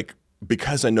much, like,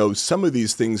 because I know some of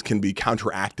these things can be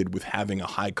counteracted with having a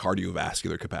high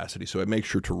cardiovascular capacity. So I make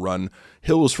sure to run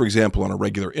hills, for example, on a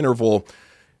regular interval.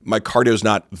 My cardio is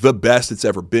not the best it's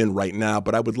ever been right now,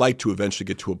 but I would like to eventually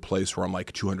get to a place where I'm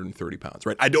like 230 pounds,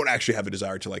 right? I don't actually have a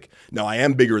desire to like, now I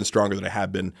am bigger and stronger than I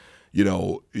have been, you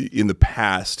know, in the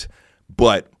past,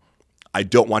 but I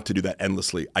don't want to do that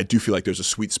endlessly. I do feel like there's a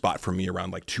sweet spot for me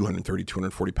around like 230,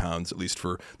 240 pounds, at least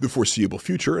for the foreseeable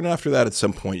future. And after that, at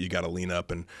some point, you got to lean up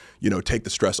and, you know, take the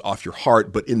stress off your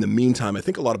heart. But in the meantime, I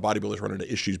think a lot of bodybuilders run into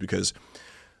issues because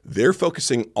they're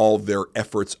focusing all their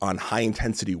efforts on high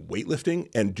intensity weightlifting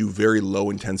and do very low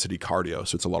intensity cardio.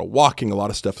 So it's a lot of walking, a lot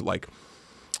of stuff that like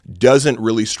doesn't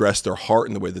really stress their heart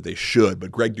in the way that they should. But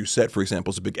Greg Doucette, for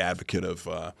example, is a big advocate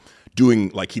of doing,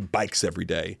 like, he bikes every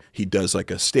day. He does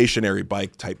like a stationary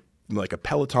bike type, like a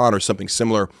Peloton or something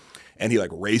similar, and he like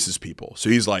races people. So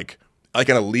he's like an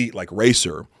elite like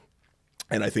racer.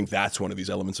 And I think that's one of these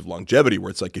elements of longevity where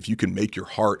it's like if you can make your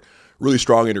heart really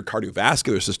strong and your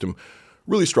cardiovascular system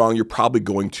really strong, you're probably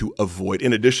going to avoid,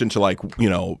 in addition to like, you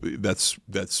know, that's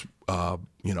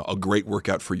you know, a great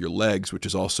workout for your legs, which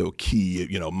is also key.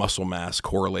 You know, muscle mass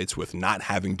correlates with not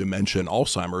having dementia and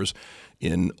Alzheimer's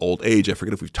in old age. I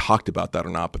forget if we've talked about that or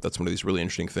not, but that's one of these really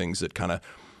interesting things that kind of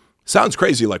sounds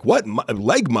crazy. Like what?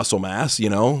 Leg muscle mass, you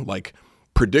know, like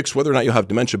predicts whether or not you'll have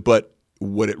dementia. But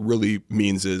what it really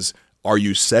means is, are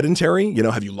you sedentary? You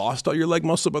know, have you lost all your leg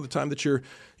muscle by the time that you're,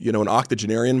 you know, an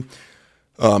octogenarian?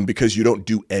 Because you don't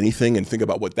do anything, and think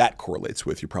about what that correlates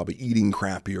with. You're probably eating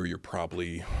crappy, or you're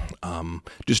probably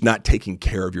just not taking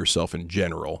care of yourself in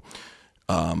general.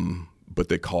 But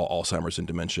they call Alzheimer's and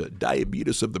dementia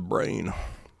diabetes of the brain.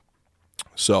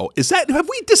 So have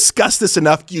we discussed this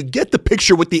enough? Do you get the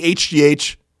picture with the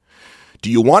HGH? Do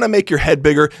you want to make your head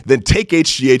bigger? Then take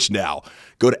HGH now.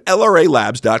 Go to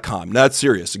LRAlabs.com. Not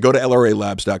serious. Go to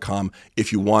LRAlabs.com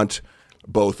if you want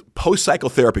both post-cycle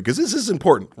therapy, because this is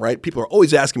important, right? People are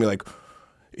always asking me, like,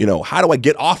 how do I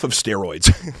get off of steroids?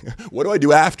 What do I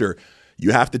do after?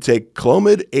 You have to take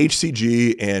Clomid,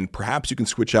 HCG, and perhaps you can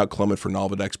switch out Clomid for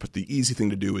Nolvadex, but the easy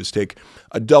thing to do is take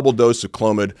a double dose of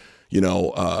Clomid,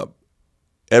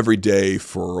 every day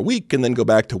for a week, and then go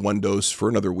back to one dose for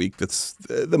another week. That's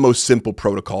the most simple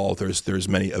protocol. There's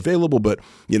many available, but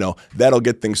that'll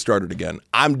get things started again.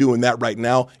 I'm doing that right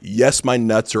now. Yes, my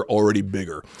nuts are already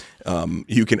bigger.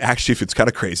 You can actually, if it's kind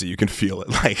of crazy, you can feel it.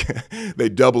 Like they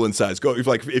double in size.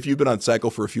 If you've been on cycle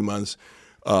for a few months,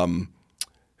 they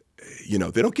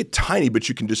don't get tiny, but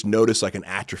you can just notice like an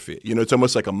atrophy. It's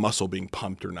almost like a muscle being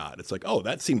pumped or not. It's like, oh,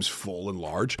 that seems full and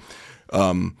large.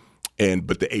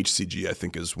 But the HCG, I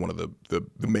think, is one of the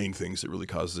main things that really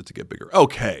causes it to get bigger.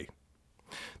 Okay.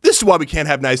 This is why we can't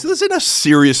have nice. This is enough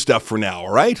serious stuff for now,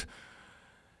 all right?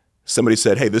 Somebody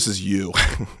said, hey, this is you.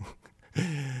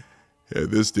 Yeah,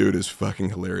 this dude is fucking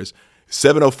hilarious.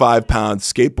 705-pound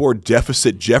skateboard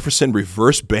deficit Jefferson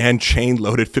reverse band chain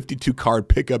loaded 52 card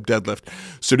pickup deadlift.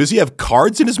 So does he have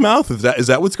cards in his mouth? Is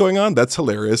that what's going on? That's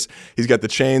hilarious. He's got the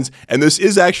chains. And this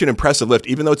is actually an impressive lift.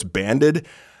 Even though it's banded,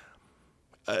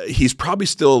 he's probably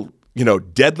still,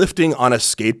 deadlifting on a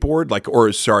skateboard,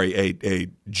 a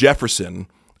Jefferson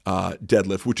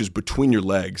deadlift, which is between your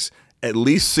legs, at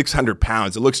least 600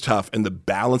 pounds. It looks tough. And the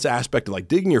balance aspect of like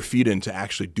digging your feet in to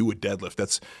actually do a deadlift,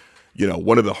 that's,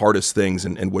 one of the hardest things,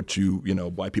 and what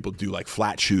why people do like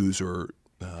flat shoes or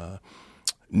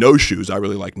no shoes. I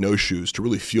really like no shoes to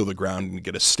really feel the ground and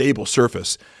get a stable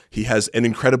surface. He has an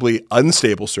incredibly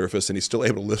unstable surface, and he's still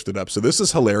able to lift it up. So this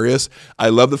is hilarious. I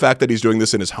love the fact that he's doing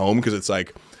this in his home, because it's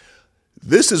like,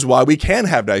 this is why we can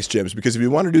have nice gyms, because if you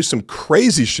want to do some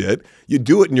crazy shit, you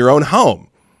do it in your own home.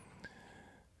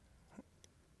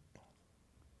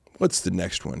 What's the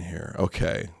next one here?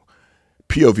 Okay.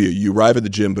 POV, you arrive at the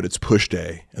gym, but it's push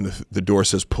day, and the door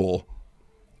says pull.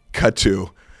 Cut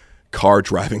to car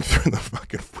driving through the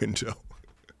fucking window.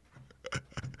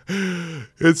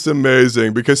 It's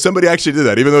amazing, because somebody actually did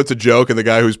that, even though it's a joke, and the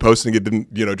guy who's posting it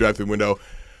didn't, drive through the window.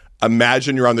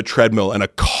 Imagine you're on the treadmill, and a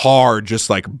car just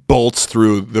like bolts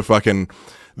through the fucking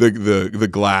the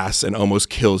glass and almost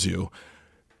kills you.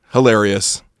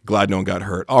 Hilarious. Glad no one got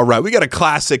hurt. All right, we got a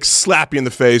classic slap you in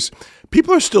the face.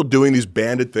 People are still doing these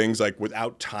banded things like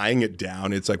without tying it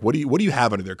down. It's like, what do you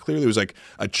have under there? Clearly it was like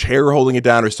a chair holding it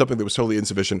down or something that was totally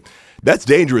insufficient. That's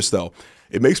dangerous though.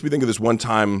 It makes me think of this one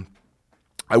time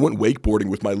I went wakeboarding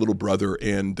with my little brother,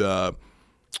 and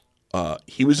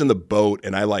he was in the boat,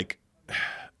 and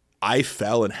I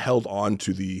fell and held on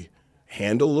to the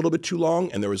handle a little bit too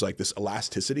long, and there was like this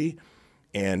elasticity,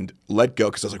 and let go,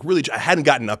 because I was like I hadn't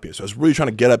gotten up yet. So I was really trying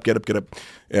to get up.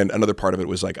 And another part of it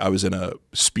was like I was in a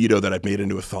Speedo that I'd made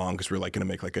into a thong, because we were like going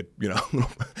to make like a,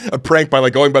 a prank by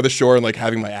like going by the shore and like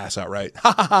having my ass out, right?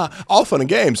 Ha ha ha, all fun and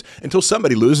games until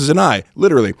somebody loses an eye,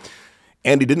 literally.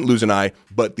 Andy didn't lose an eye,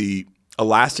 but the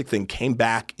elastic thing came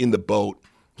back in the boat.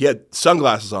 He had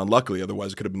sunglasses on, luckily,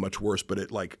 otherwise it could have been much worse, but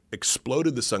it like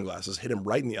exploded the sunglasses, hit him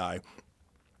right in the eye.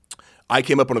 I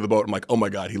came up onto the boat. I'm like, oh my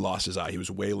God, he lost his eye. He was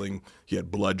wailing. He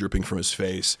had blood dripping from his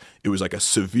face. It was like a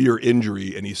severe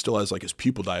injury, and he still has like his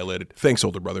pupil dilated. Thanks,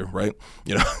 older brother, right?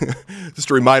 Just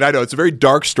to remind, I know it's a very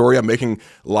dark story. I'm making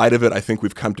light of it. I think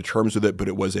we've come to terms with it, but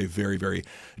it was a very, very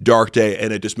dark day,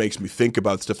 and it just makes me think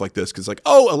about stuff like this, because like,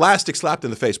 oh, elastic slapped in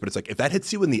the face, but it's like, if that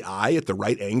hits you in the eye at the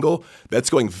right angle, that's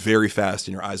going very fast,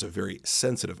 and your eye's a very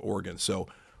sensitive organ. So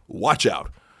watch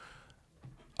out.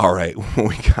 All right, what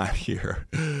we got here?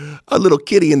 A little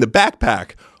kitty in the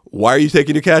backpack. Why are you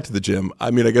taking your cat to the gym? I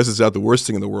mean, I guess it's not the worst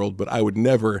thing in the world, but I would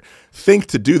never think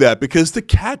to do that, because the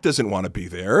cat doesn't want to be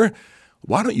there.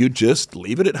 Why don't you just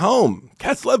leave it at home?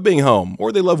 Cats love being home,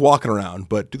 or they love walking around,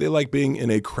 but do they like being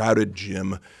in a crowded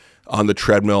gym on the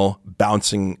treadmill,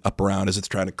 bouncing up around as it's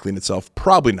trying to clean itself?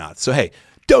 Probably not. So, hey,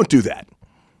 don't do that.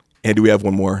 And do we have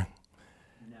one more?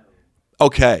 No.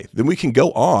 Okay, then we can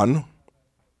go on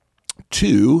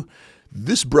to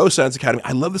this Bro Science Academy.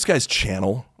 I love this guy's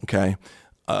channel, okay?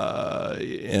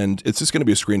 And it's just going to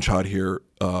be a screenshot here.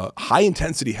 High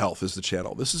Intensity Health is the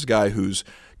channel. This is a guy who's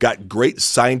got great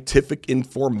scientific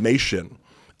information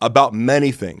about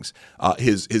many things.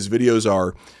 His videos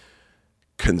are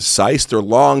concise. They're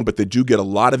long, but they do get a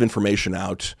lot of information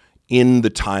out in the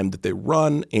time that they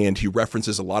run, and he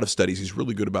references a lot of studies. He's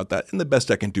really good about that, and the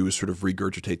best I can do is sort of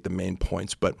regurgitate the main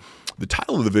points. But the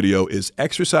title of the video is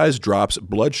Exercise Drops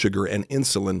Blood Sugar and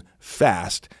Insulin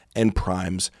Fast and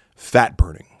Primes Fat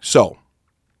Burning. So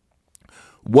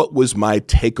what was my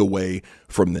takeaway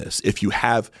from this? If you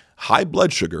have high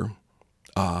blood sugar,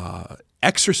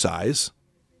 exercise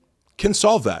can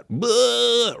solve that,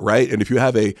 right? And if you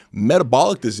have a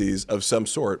metabolic disease of some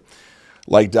sort,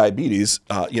 like diabetes,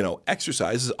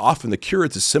 exercise is often the cure.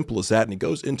 It's as simple as that. And it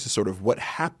goes into sort of what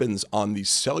happens on the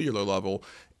cellular level.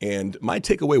 And my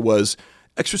takeaway was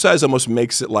exercise almost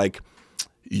makes it like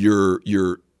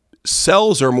your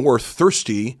cells are more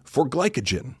thirsty for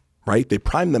glycogen, right? They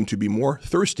prime them to be more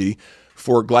thirsty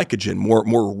for glycogen,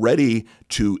 more ready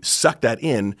to suck that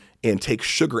in and take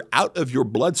sugar out of your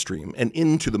bloodstream and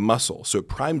into the muscle. So it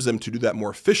primes them to do that more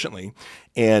efficiently.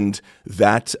 And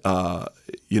that,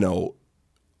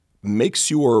 makes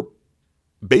your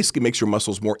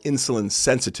muscles more insulin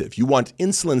sensitive. You want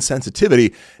insulin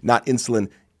sensitivity, not insulin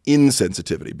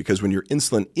insensitivity, because when you're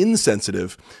insulin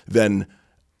insensitive, then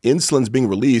insulin's being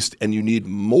released and you need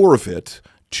more of it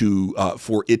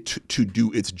for it to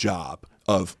do its job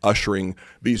of ushering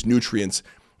these nutrients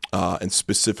and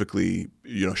specifically,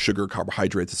 sugar,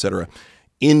 carbohydrates, et cetera,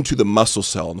 into the muscle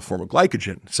cell in the form of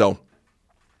glycogen. So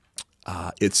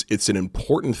it's an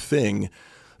important thing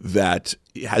that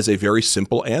has a very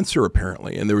simple answer,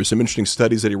 apparently. And there were some interesting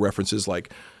studies that he references,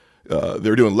 like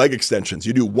they're doing leg extensions.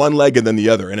 You do one leg and then the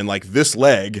other. And in like this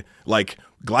leg, like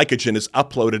glycogen is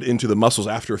uploaded into the muscles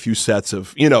after a few sets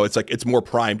of, it's like it's more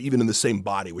primed even in the same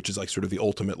body, which is like sort of the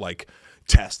ultimate like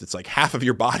test. It's like half of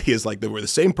your body is like they were the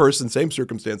same person, same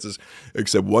circumstances,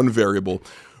 except one variable,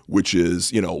 which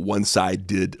is, one side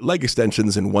did leg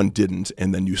extensions and one didn't.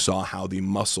 And then you saw how the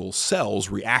muscle cells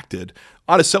reacted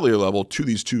on a cellular level to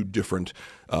these two different,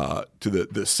 to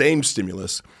the same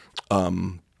stimulus,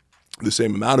 the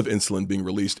same amount of insulin being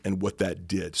released and what that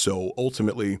did. So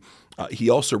ultimately, he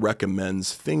also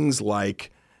recommends things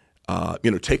like,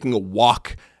 taking a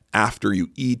walk after you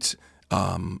eat.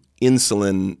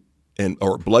 Insulin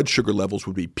or blood sugar levels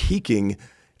would be peaking,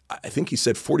 I think he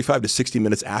said 45 to 60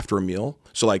 minutes after a meal.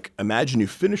 So like imagine you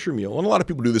finish your meal, and a lot of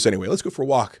people do this anyway. Let's go for a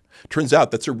walk. Turns out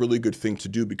that's a really good thing to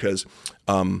do because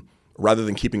rather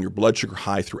than keeping your blood sugar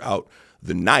high throughout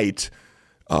the night,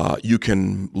 you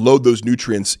can load those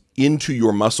nutrients into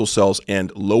your muscle cells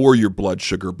and lower your blood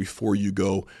sugar before you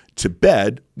go to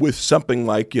bed with something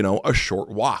like, a short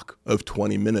walk of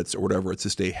 20 minutes or whatever. It's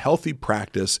just a healthy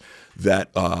practice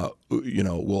that,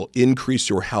 will increase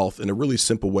your health in a really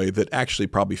simple way that actually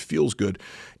probably feels good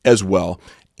as well.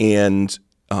 And,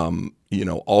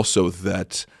 also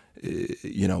that,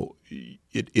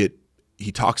 he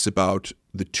talks about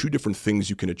the two different things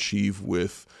you can achieve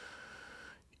with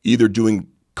either doing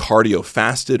cardio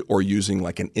fasted or using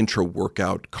like an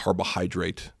intra-workout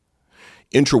carbohydrate.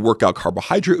 Intra-workout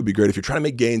carbohydrate would be great if you're trying to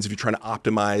make gains, if you're trying to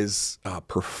optimize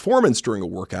performance during a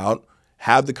workout,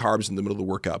 have the carbs in the middle of the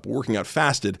workout. But working out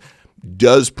fasted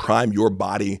does prime your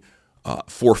body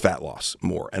for fat loss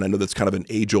more. And I know that's kind of an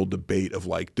age-old debate of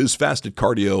like, does fasted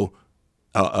cardio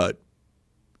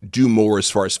do more as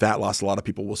far as fat loss? A lot of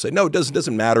people will say, no, it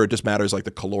doesn't matter. It just matters like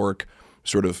the caloric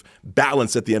sort of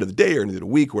balance at the end of the day or end of the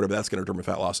week or whatever, that's going to determine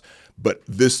fat loss. But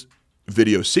this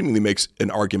video seemingly makes an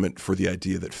argument for the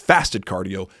idea that fasted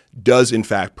cardio does in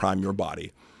fact prime your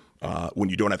body when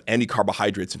you don't have any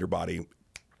carbohydrates in your body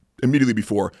immediately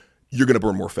before, you're going to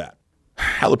burn more fat.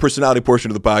 How the personality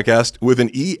portion of the podcast with an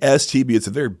ESTP. It's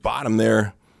at the very bottom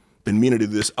there. Been meaning to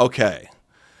do this. Okay.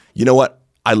 You know what?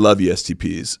 I love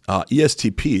ESTPs.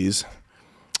 ESTPs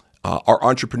are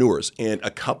entrepreneurs, and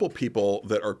a couple people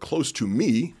that are close to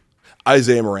me,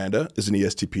 Isaiah Miranda is an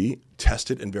ESTP,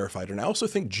 tested and verified. And I also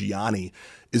think Gianni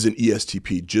is an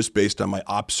ESTP just based on my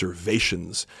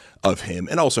observations of him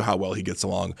and also how well he gets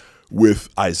along with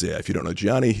Isaiah. If you don't know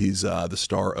Gianni, he's the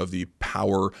star of the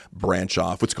Power branch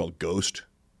off, what's called Ghost.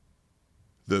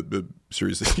 The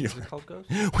series that Is it called Ghost?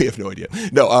 We have no idea.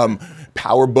 No,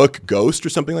 Power Book Ghost or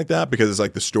something like that, because it's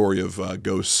like the story of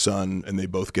Ghost's son, and they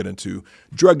both get into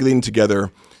drug dealing together.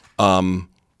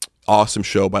 Awesome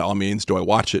show by all means. Do I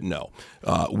watch it? No.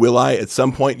 Will I at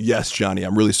some point? Yes, Johnny.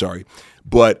 I'm really sorry,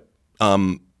 but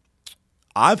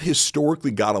I've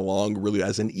historically got along really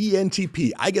as an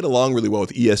ENTP. I get along really well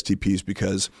with ESTPs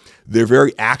because they're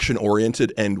very action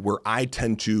oriented, and where I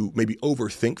tend to maybe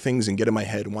overthink things and get in my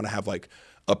head and want to have like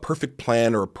a perfect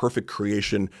plan or a perfect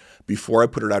creation before I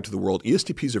put it out to the world.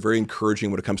 ESTPs are very encouraging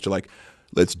when it comes to like,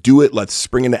 let's do it. Let's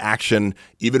spring into action.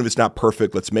 Even if it's not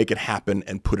perfect, let's make it happen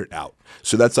and put it out.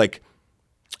 So that's like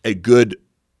a good,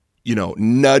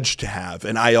 nudge to have.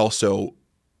 And I also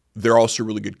they're also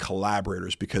really good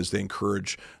collaborators because they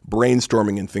encourage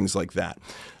brainstorming and things like that.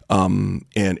 And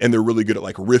they're really good at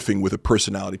like riffing with a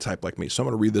personality type like me. So I'm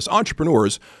going to read this.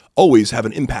 Entrepreneurs always have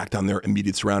an impact on their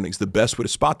immediate surroundings. The best way to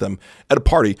spot them at a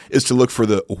party is to look for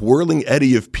the whirling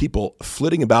eddy of people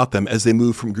flitting about them as they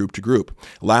move from group to group,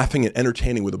 laughing and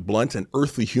entertaining with a blunt and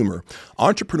earthly humor.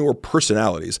 Entrepreneur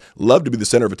personalities love to be the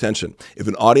center of attention. If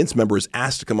an audience member is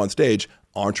asked to come on stage,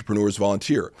 entrepreneurs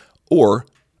volunteer or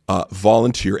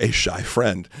volunteer a shy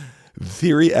friend.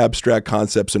 Theory, abstract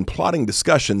concepts, and plotting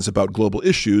discussions about global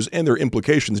issues and their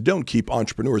implications don't keep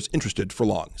entrepreneurs interested for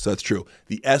long. So that's true.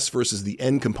 The S versus the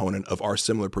N component of our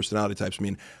similar personality types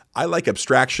mean I like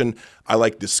abstraction. I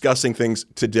like discussing things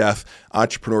to death.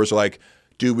 Entrepreneurs are like,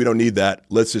 dude, we don't need that.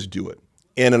 Let's just do it.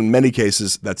 And in many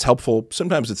cases, that's helpful.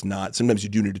 Sometimes it's not. Sometimes you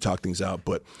do need to talk things out,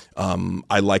 but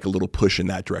I like a little push in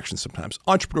that direction sometimes.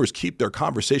 Entrepreneurs keep their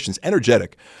conversations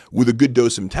energetic with a good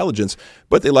dose of intelligence,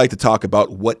 but they like to talk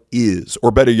about what is, or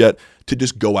better yet, to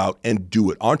just go out and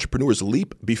do it. Entrepreneurs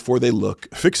leap before they look,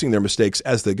 fixing their mistakes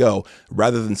as they go,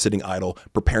 rather than sitting idle,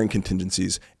 preparing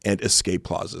contingencies and escape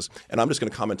clauses. And I'm just going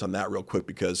to comment on that real quick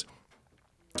because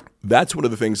that's one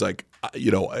of the things like,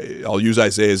 I'll use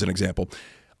Isaiah as an example.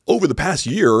 Over the past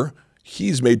year,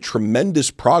 he's made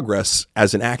tremendous progress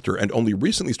as an actor and only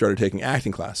recently started taking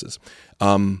acting classes.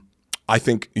 I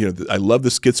think, I love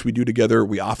the skits we do together.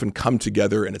 We often come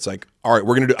together and it's like, all right,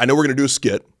 I know we're going to do a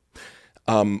skit.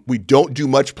 We don't do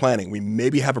much planning. We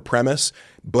maybe have a premise,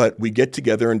 but we get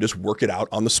together and just work it out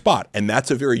on the spot. And that's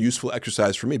a very useful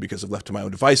exercise for me because if left to my own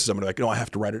devices, I'm going to I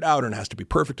have to write it out and it has to be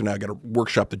perfect. And now I got to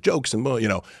workshop the jokes and, and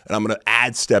I'm going to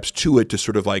add steps to it to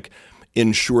sort of like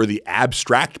ensure the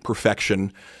abstract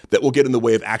perfection that will get in the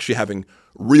way of actually having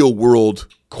real world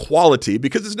quality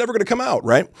because it's never going to come out,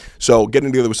 right? So getting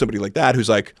together with somebody like that who's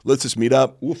like, let's just meet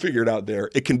up, we'll figure it out there.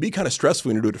 It can be kind of stressful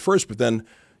when you do it at first, but then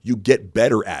you get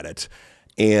better at it.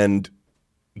 And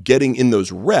getting in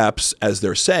those reps, as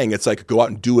they're saying, it's like go out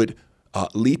and do it,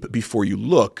 leap before you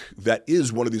look. That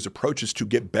is one of these approaches to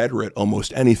get better at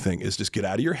almost anything is just get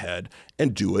out of your head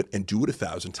and do it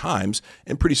 1,000 times.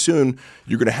 And pretty soon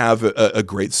you're going to have a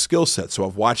great skill set. So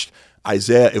I've watched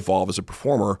Isaiah evolve as a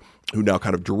performer who now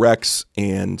kind of directs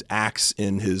and acts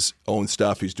in his own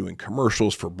stuff. He's doing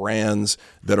commercials for brands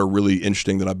that are really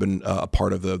interesting that I've been a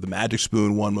part of the Magic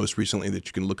Spoon one most recently that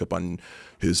you can look up on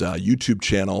his YouTube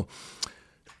channel.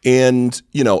 And,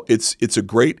 it's a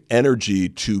great energy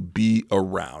to be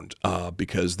around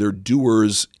because they're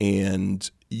doers. And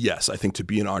yes, I think to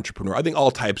be an entrepreneur, I think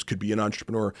all types could be an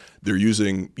entrepreneur. They're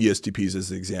using ESTPs as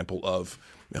an example of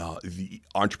the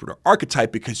entrepreneur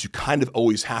archetype because you kind of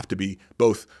always have to be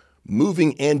both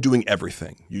moving and doing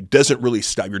everything. You doesn't really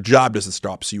stop. Your job doesn't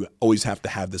stop. So you always have to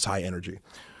have this high energy.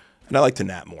 And I like to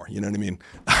nap more, you know what I mean?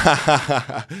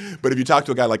 But if you talk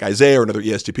to a guy like Isaiah or another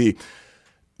ESTP,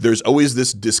 there's always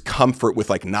this discomfort with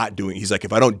like not doing. He's like,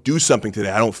 if I don't do something today,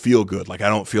 I don't feel good. Like I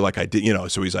don't feel like I did,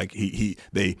 So he's like,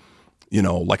 they,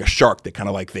 like a shark. They kind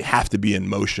of like they have to be in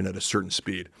motion at a certain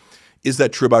speed. Is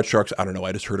that true about sharks? I don't know.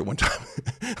 I just heard it one time.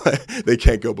 They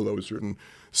can't go below a certain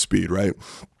speed, right?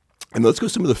 And let's go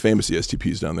some of the famous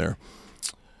ESTPs down there.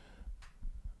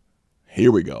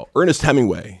 Here we go. Ernest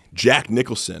Hemingway, Jack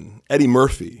Nicholson, Eddie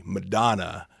Murphy,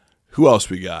 Madonna. Who else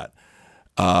we got?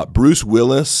 Bruce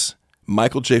Willis,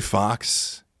 Michael J.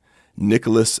 Fox,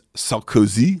 Nicolas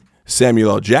Sarkozy,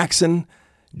 Samuel L. Jackson,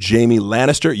 Jamie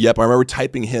Lannister. Yep, I remember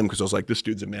typing him because I was like, this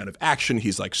dude's a man of action.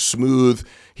 He's like smooth.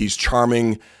 He's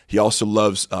charming. He also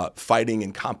loves fighting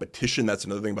and competition. That's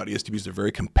another thing about ESTPs. They're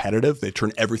very competitive. They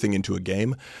turn everything into a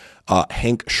game.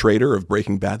 Hank Schrader of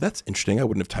Breaking Bad. That's interesting. I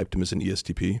wouldn't have typed him as an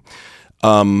ESTP.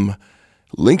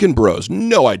 Lincoln Bros.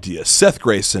 No idea. Seth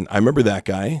Grayson. I remember that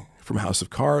guy from House of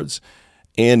Cards.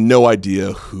 And no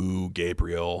idea who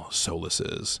Gabriel Solis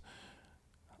is.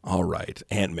 All right.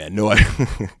 Ant-Man. No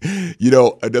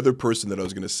idea. Another person that I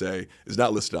was going to say is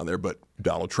not listed on there, but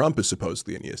Donald Trump is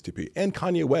supposedly an ESTP. And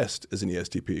Kanye West is an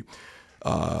ESTP.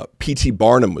 P.T.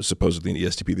 Barnum was supposedly an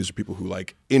ESTP. These are people who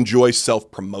like enjoy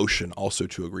self-promotion also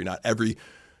to agree. Not every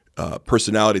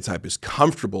personality type is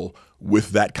comfortable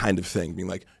with that kind of thing. Being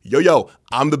like, yo,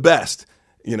 I'm the best.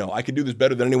 I can do this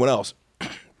better than anyone else.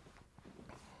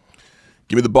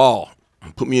 Give me the ball,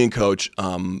 put me in, coach.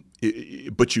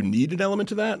 But you need an element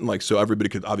to that. And so everybody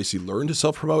could obviously learn to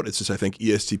self-promote. It's just, I think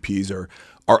ESTPs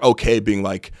are okay being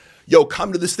like, yo,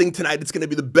 come to this thing tonight. It's going to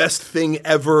be the best thing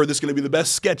ever. This is going to be the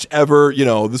best sketch ever.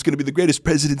 This is going to be the greatest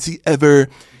presidency ever.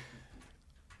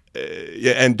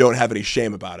 And don't have any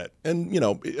shame about it. And,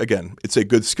 again, it's a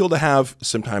good skill to have.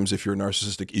 Sometimes if you're a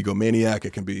narcissistic egomaniac,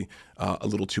 it can be a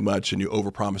little too much and you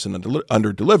overpromise and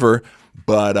underdeliver.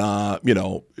 But,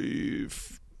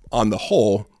 on the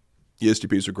whole,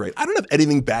 ESTPs are great. I don't have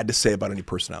anything bad to say about any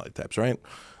personality types, right?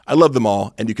 I love them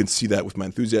all, and you can see that with my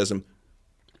enthusiasm.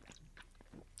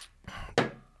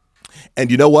 And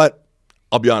you know what?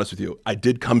 I'll be honest with you. I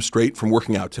did come straight from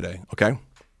working out today, okay?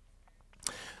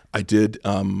 I did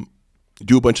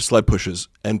do a bunch of sled pushes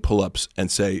and pull-ups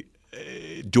and say,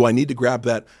 do I need to grab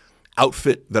that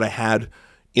outfit that I had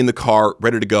in the car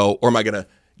ready to go, or am I going to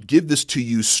give this to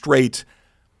you straight,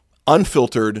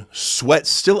 unfiltered, sweat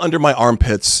still under my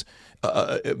armpits,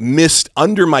 mist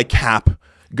under my cap,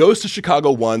 goes to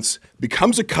Chicago once,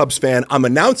 becomes a Cubs fan. I'm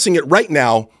announcing it right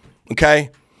now,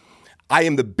 okay? I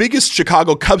am the biggest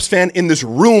Chicago Cubs fan in this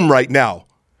room right now.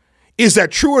 Is that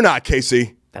true or not,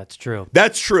 Casey? That's true.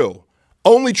 That's true.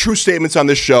 Only true statements on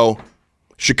this show.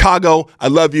 Chicago, I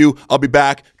love you. I'll be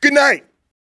back. Good night.